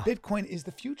 I mean, Yeah. Bitcoin is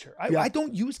the future. Yeah. I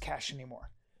don't use cash anymore.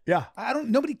 Yeah.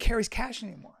 Nobody carries cash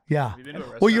anymore. Yeah. Have you been to a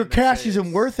Well, restaurant your and they cash say isn't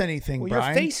it's- worth anything, Well, Brian.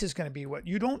 your face is going to be what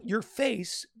your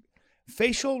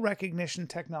facial recognition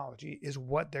technology is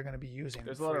what they're going to be using.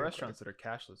 There's a lot of restaurants that are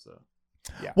cashless though.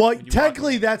 Yeah. Well, When you walk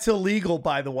technically, in. that's illegal,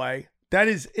 by the way. That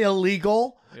is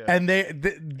illegal. Yeah. And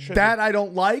that I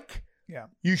don't like. Yeah.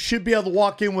 You should be able to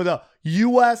walk in with a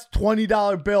US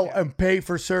 $20 bill Yeah. and pay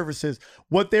for services.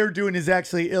 What they're doing is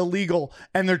actually illegal,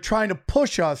 and they're trying to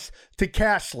push us to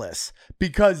cashless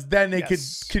because then they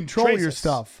Yes. could control Trace your us.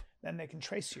 stuff. Then they can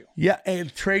trace you. Yeah,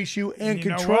 and trace you and You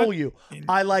know control what? you.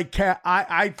 I like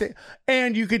I think,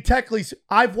 and you could technically.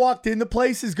 I've walked into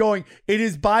places going, it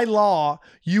is by law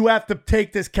you have to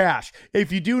take this cash.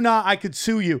 If you do not, I could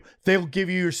sue you. They'll give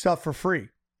you your stuff for free.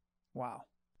 Wow.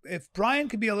 If Brian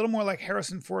could be a little more like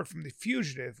Harrison Ford from The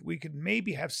Fugitive, we could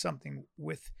maybe have something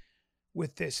with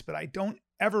this. But I don't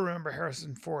ever remember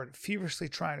Harrison Ford feverishly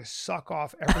trying to suck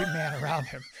off every man around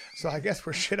him. So I guess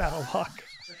we're shit out of luck.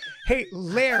 Hey,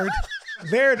 Laird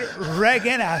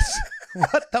Regenas,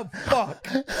 what the fuck?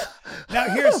 Now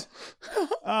here's,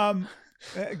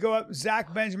 go up,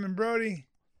 Zach Benjamin Brody.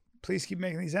 Please keep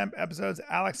making these episodes.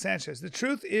 Alex Sanchez. The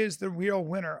truth is the real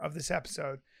winner of this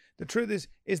episode. The truth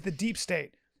is the deep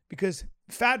state, because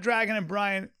Fat Dragon and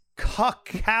Brian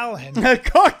Cuckallen, Brian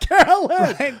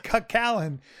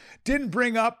Cuckallen didn't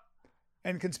bring up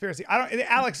and conspiracy.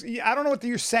 Alex, I don't know what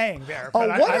you're saying there, but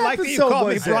Oh, what I like that you episode called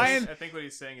me was this? Brian. I think what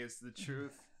he's saying is the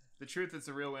truth. The truth is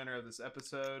the real winner of this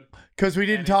episode. Because we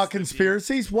didn't And talk it's the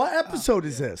conspiracies. What episode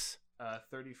is this?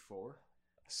 34.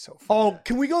 So funny. Oh,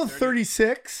 can we go to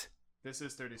 36? This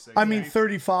is 36. I mean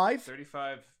 35.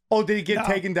 35. Oh, did it get No,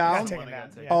 taken it down? got taken One that down. got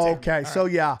taken Yeah, Oh, taken okay. down. So All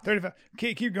right. yeah, 35.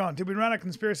 Keep going. Did we run out of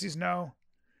conspiracies? No.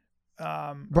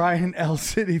 Brian L.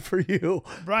 City for you.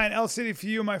 Brian L. City for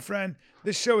you, my friend.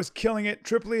 This show is killing it.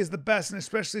 Tripoli is the best, and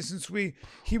especially since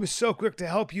he was so quick to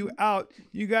help you out.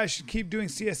 You guys should keep doing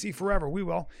CSE forever. We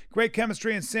will. Great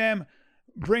chemistry, and Sam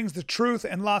brings the truth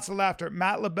and lots of laughter.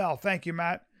 Matt LaBelle, thank you,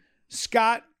 Matt.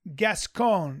 Scott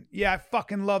Gascon, yeah, I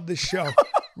fucking love this show.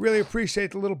 Really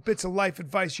appreciate the little bits of life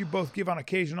advice you both give on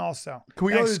occasion. Also, Can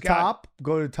we Thanks, go to the Scott. top?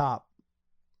 Go to the top.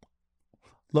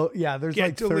 Yeah, there's Get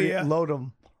like to 30. Leah. Load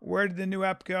them. Where did the new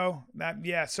app go?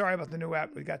 Yeah, sorry about the new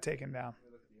app. We got taken down.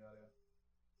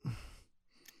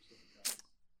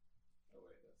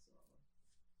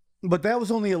 But that was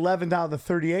only 11 out of the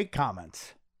 38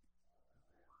 comments.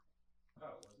 Oh,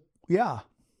 was it? Yeah.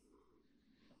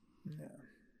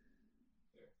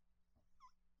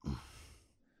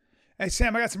 Hey,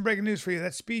 Sam, I got some breaking news for you.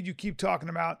 That speed you keep talking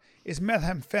about is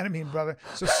methamphetamine, brother.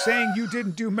 So saying you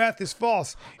didn't do meth is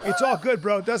false. It's all good,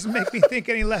 bro. It doesn't make me think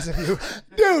any less of you.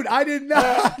 Dude, I did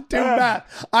not do that.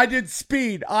 I did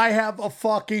speed. I have a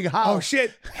fucking house. Oh,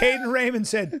 shit. Hayden Raymond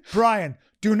said, Brian,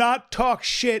 do not talk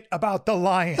shit about the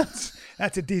Lions.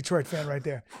 That's a Detroit fan right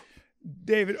there.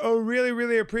 David, really,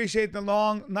 really appreciate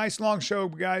the nice long show,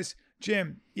 guys.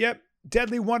 Jim, yep,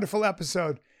 deadly wonderful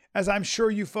episode. As I'm sure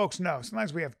you folks know,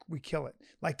 sometimes we kill it.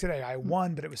 Like today, I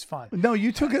won, but it was fun. No,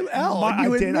 you took an L. and I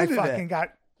you did. I admitted fucking it.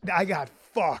 I got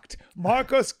fucked.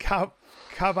 Marcos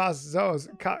Cavazos.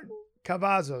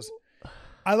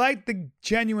 I like the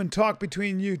genuine talk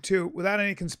between you two without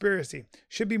any conspiracy.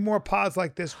 Should be more pods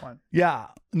like this one. Yeah.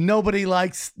 Nobody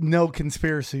likes no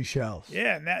conspiracy shows.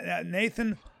 Yeah,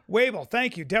 Nathan Wable,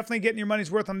 thank you. Definitely getting your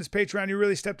money's worth on this Patreon. You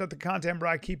really stepped up the content,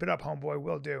 bro. Keep it up, homeboy.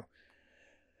 Will do.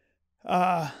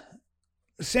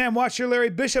 Sam, watch your Larry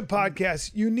Bishop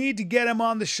podcast. You need to get him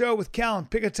on the show with Callan.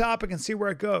 Pick a topic and see where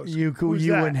it goes. You Who's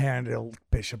that? wouldn't handle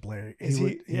Bishop Larry. Is He he-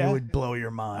 would, yeah? he would blow your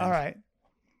mind. All right.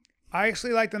 I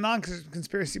actually like the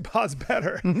non-conspiracy pods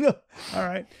better. All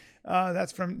right.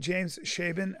 That's from James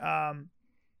Shaban.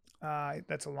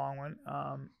 That's a long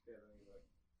one.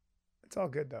 It's all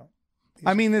good, though.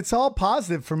 I mean, it's all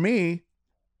positive for me.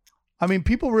 I mean,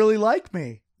 people really like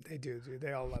me. They do, dude.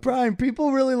 They all love it. Brian,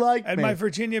 people really like At me. my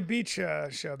Virginia Beach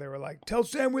show, they were like, tell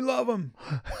Sam we love him.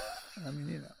 I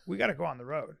mean, we got to go on the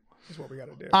road. That's what we got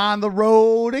to do. On the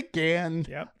road again.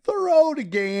 Yep. The road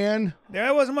again.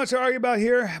 There wasn't much to argue about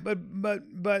here, but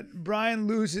Brian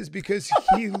loses because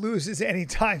he loses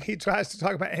anytime he tries to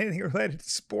talk about anything related to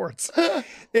sports.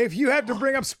 If you have to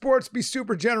bring up sports, be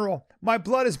super general. My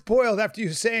blood is boiled after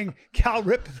you saying Cal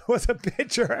Ripken was a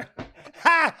pitcher.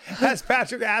 Ha! That's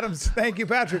Patrick Adams. Thank you,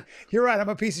 Patrick. You're right. I'm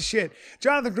a piece of shit.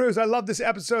 Jonathan Cruz, I love this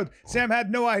episode. Sam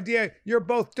had no idea. You're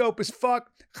both dope as fuck.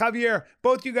 Javier,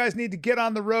 both you guys need to get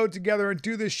on the road together and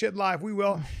do this shit live. We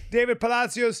will. David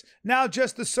Palacios, now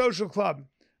just the social club.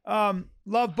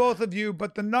 Love both of you,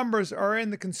 but the numbers are in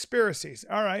the conspiracies.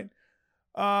 All right.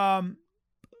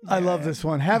 I love this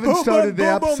one. Haven't started the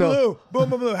episode. Boom,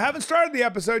 boom, boom. Haven't started the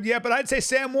episode yet, but I'd say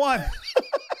Sam won.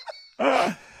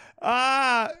 Dropkick,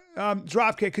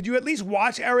 could you at least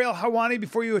watch Ariel Helwani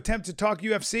before you attempt to talk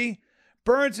UFC?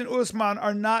 Burns and Usman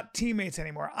are not teammates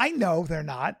anymore. I know they're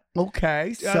not.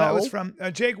 Okay, so that was from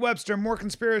Jake Webster. More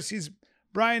conspiracies.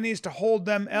 Brian needs to hold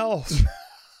them L's.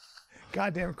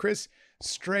 Goddamn, Chris.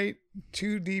 Straight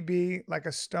 2DB like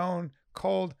a stone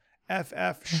cold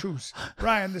FF shoes.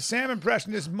 Brian, the Sam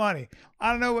impression is money.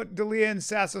 I don't know what D'Elia and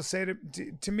Sasso say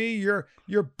to me. You're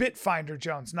Bitfinder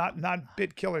Jones, not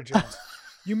Bit Killer Jones.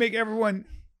 You make everyone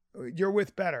you're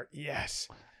with better. Yes.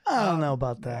 I don't know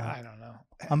about that. I don't know.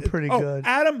 I'm pretty good.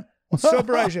 Adam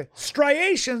Soberaja.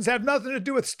 Striations have nothing to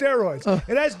do with steroids.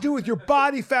 It has to do with your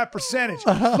body fat percentage.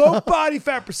 Low body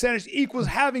fat percentage equals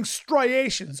having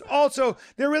striations. Also,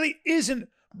 there really isn't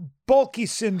bulky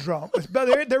syndrome.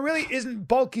 But there really isn't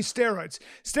bulky steroids.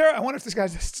 I wonder if this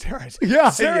guy's steroids. Yeah.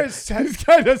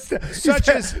 Steroids such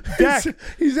as DECA.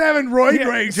 He's having roid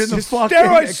rage in the fucking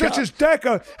steroids such as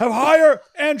DECA have higher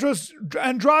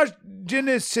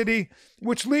androgenicity,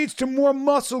 which leads to more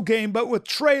muscle gain, but with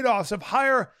trade-offs of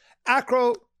higher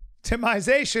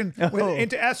acrotomization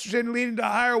into estrogen, leading to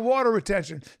higher water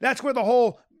retention. That's where the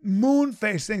whole moon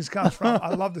face things comes from.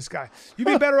 I love this guy. You'd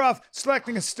be better off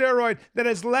selecting a steroid that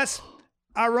has less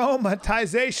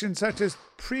aromatization, such as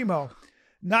Primo.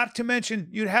 Not to mention,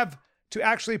 you'd have to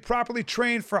actually properly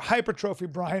train for hypertrophy,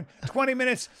 Brian. 20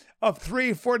 minutes of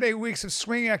 3-4 day weeks of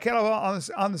swinging a kettlebell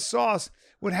on the sauce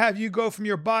would have you go from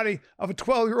your body of a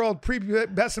 12-year-old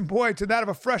prepubescent boy to that of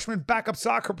a freshman backup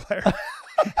soccer player.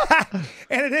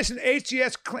 In addition,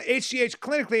 HGH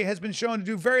clinically has been shown to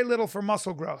do very little for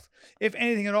muscle growth, if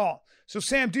anything at all. So,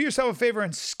 Sam, do yourself a favor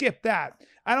and skip that.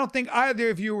 I don't think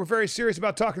either of you were very serious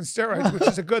about talking steroids, which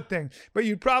is a good thing. But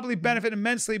you'd probably benefit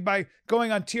immensely by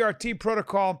going on TRT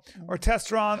protocol or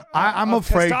testosterone. I'm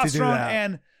afraid to do testosterone that.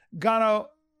 And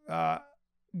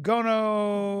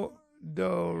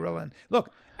gonadorelin.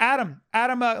 Look, Adam.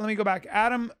 Let me go back.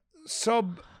 Adam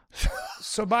Sobiraj.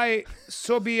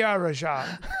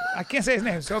 I can't say his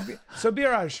name.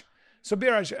 Sobiraj.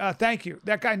 Thank you.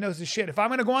 That guy knows his shit. If I'm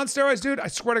gonna go on steroids, dude, I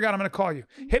swear to God, I'm gonna call you.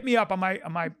 Hit me up on my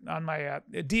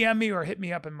DM me or hit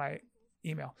me up in my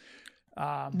email.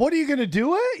 What are you gonna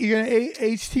do? You're gonna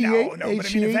HTA? No. But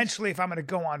I mean, eventually, if I'm gonna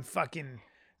go on fucking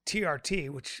TRT,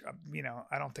 which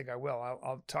I don't think I will.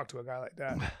 I'll talk to a guy like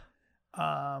that.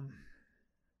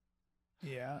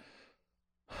 Yeah.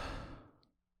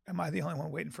 Am I the only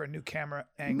one waiting for a new camera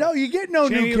angle? No, you get new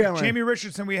camera. Jamie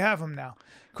Richardson, we have him now.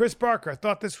 Chris Barker, I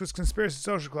thought this was Conspiracy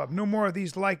Social Club. No more of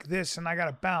these like this, and I got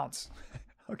to bounce.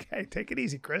 Okay, take it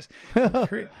easy, Chris.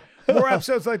 More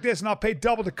episodes like this, and I'll pay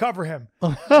double to cover him.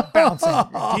 Bouncing.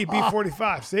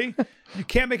 DB45, see? You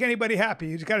can't make anybody happy.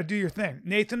 You just got to do your thing.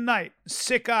 Nathan Knight,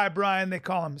 Sick Eye Brian, they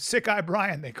call him. Sick Eye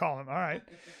Brian, they call him. All right.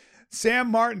 Sam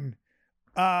Martin.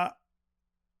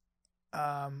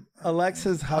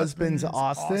 Alexa's husband's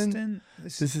Austin.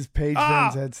 This is Paige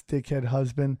Van Zandt's dickhead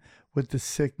husband with the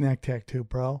sick neck tattoo,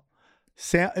 bro.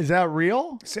 Sam, is that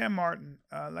real? Sam Martin.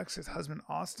 Alexa's husband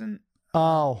Austin.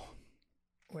 Oh.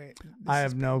 Wait. I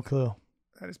have no clue.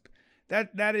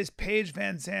 That is Paige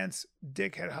Van Zandt's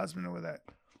dickhead husband with that.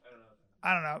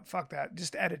 I don't know. Fuck that.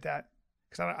 Just edit that.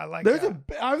 Because I like that.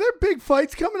 Are there big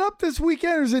fights coming up this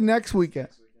weekend or is it next weekend?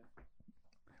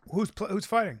 Who's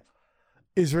fighting?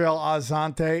 Israel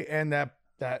Azante and that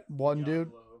one dude.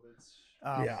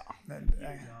 Yeah.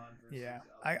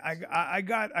 I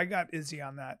got Izzy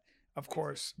on that, of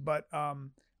course, but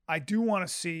I do want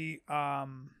to see. I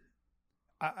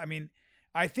mean,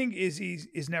 I think Izzy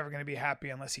is never going to be happy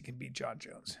unless he can beat John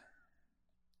Jones.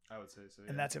 I would say so.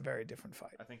 Yeah. And that's a very different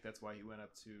fight. I think that's why he went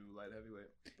up to light heavyweight.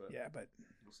 But but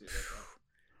we'll see about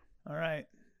that. All right.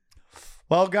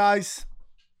 Well, guys,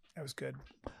 that was good.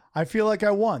 I feel like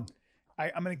I won.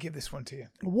 I'm going to give this one to you.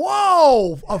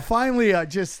 Whoa! Finally,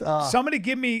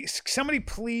 somebody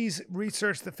please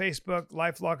research the Facebook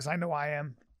life log, because I know I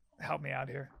am. Help me out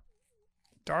here.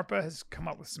 DARPA has come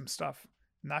up with some stuff,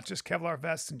 not just Kevlar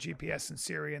vests and GPS and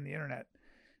Siri and the internet,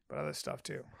 but other stuff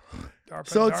too.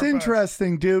 So it's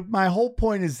interesting, dude. My whole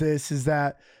point is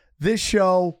that this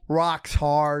show rocks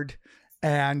hard.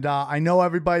 And I know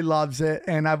everybody loves it.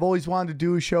 And I've always wanted to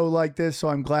do a show like this, so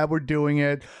I'm glad we're doing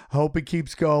it. I hope it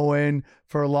keeps going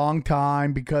for a long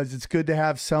time because it's good to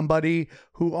have somebody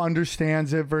who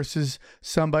understands it versus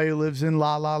somebody who lives in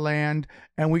La La Land.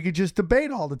 And we could just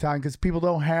debate all the time because people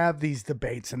don't have these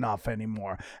debates enough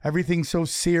anymore. Everything's so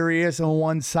serious and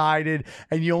one-sided.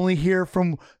 And you only hear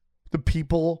from the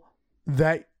people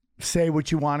that say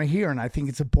what you want to hear. And I think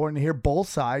it's important to hear both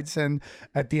sides. And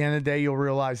at the end of the day, you'll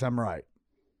realize I'm right.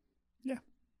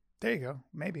 There you go.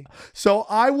 Maybe. So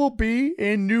I will be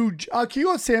in Can you go to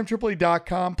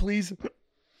samtripoli.com, please?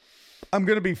 I'm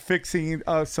going to be fixing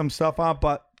some stuff on,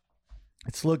 but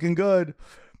it's looking good.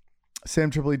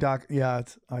 samtripoli.com. Yeah,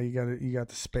 you got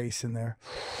the space in there.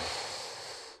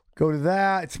 Go to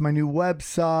that. It's my new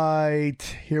website.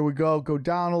 Here we go. Go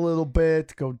down a little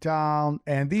bit. Go down.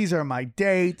 And these are my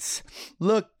dates.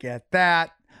 Look at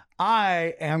that.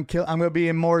 I'm going to be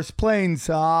in Morris Plains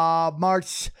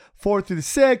March 4th through the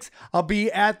 6th. I'll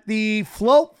be at the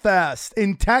Float Fest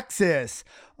in Texas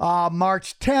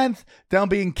March 10th. Then I'll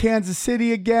be in Kansas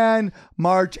City again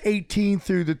March 18th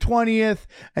through the 20th.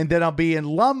 And then I'll be in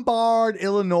Lombard,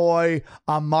 Illinois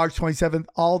on March 27th.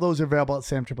 All those are available at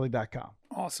samtripoli.com.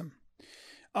 Awesome.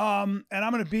 And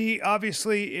I'm going to be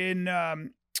obviously in,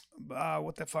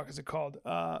 what the fuck is it called?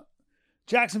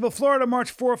 Jacksonville, Florida, March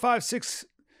 4, 5, 6,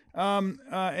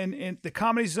 in the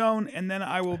Comedy Zone. And then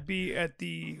I will be at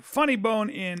the Funny Bone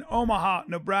in Omaha,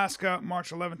 Nebraska,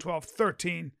 March 11, 12,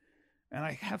 13. And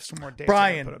I have some more dates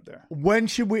Brian, I put up there. When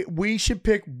should we should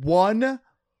pick one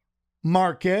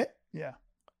market. Yeah.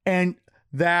 And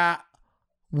that,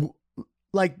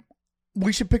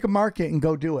 we should pick a market and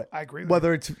go do it. I agree with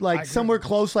Whether you. it's like somewhere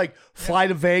close, like fly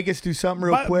to Vegas, do something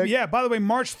real quick. Yeah, by the way,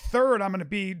 March 3rd, I'm going to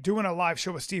be doing a live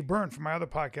show with Steve Byrne for my other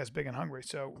podcast, Big and Hungry.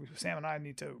 So Sam and I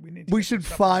we should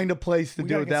find a place to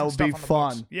do it. That would be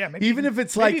fun. Yeah, maybe even if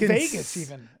it's like in Vegas,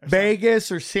 even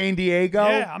Vegas or San Diego.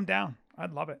 Yeah, I'm down.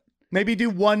 I'd love it. Maybe do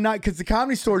one night because the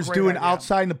Comedy Store is doing idea.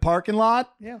 outside in the parking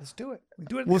lot. Yeah, let's do it. We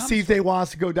do it. We'll see if they want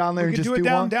us to go down there and just do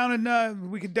one.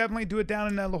 We could definitely do it down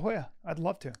in La Jolla. I'd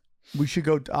love to. We should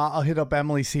go. I'll hit up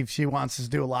Emily, see if she wants us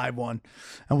to do a live one,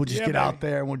 and we'll just get out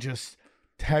there and we'll just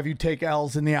have you take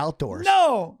L's in the outdoors.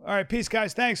 No. All right. Peace,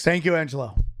 guys. Thanks. Thank you,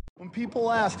 Angelo. When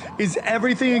people ask, is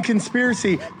everything a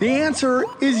conspiracy? The answer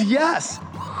is yes.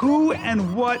 Who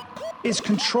and what is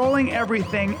controlling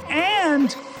everything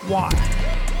and why?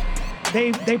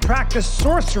 They practice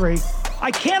sorcery.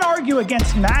 I can't argue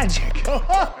against magic.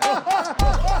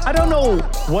 I don't know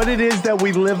what it is that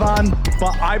we live on,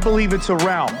 but I believe it's a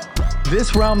realm.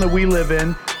 This realm that we live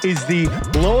in is the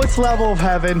lowest level of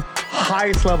heaven,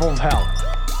 highest level of hell.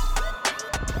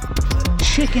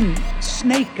 Chicken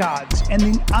snake gods and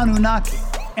the Anunnaki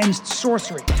and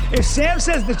sorcery. If Sam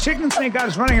says the chicken and snake god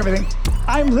is running everything,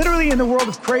 I'm literally in the world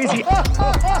of crazy.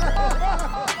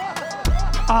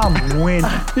 I'm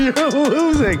winning. You're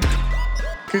losing.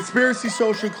 Conspiracy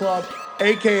Social Club,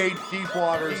 a.k.a. Deep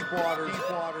Waters.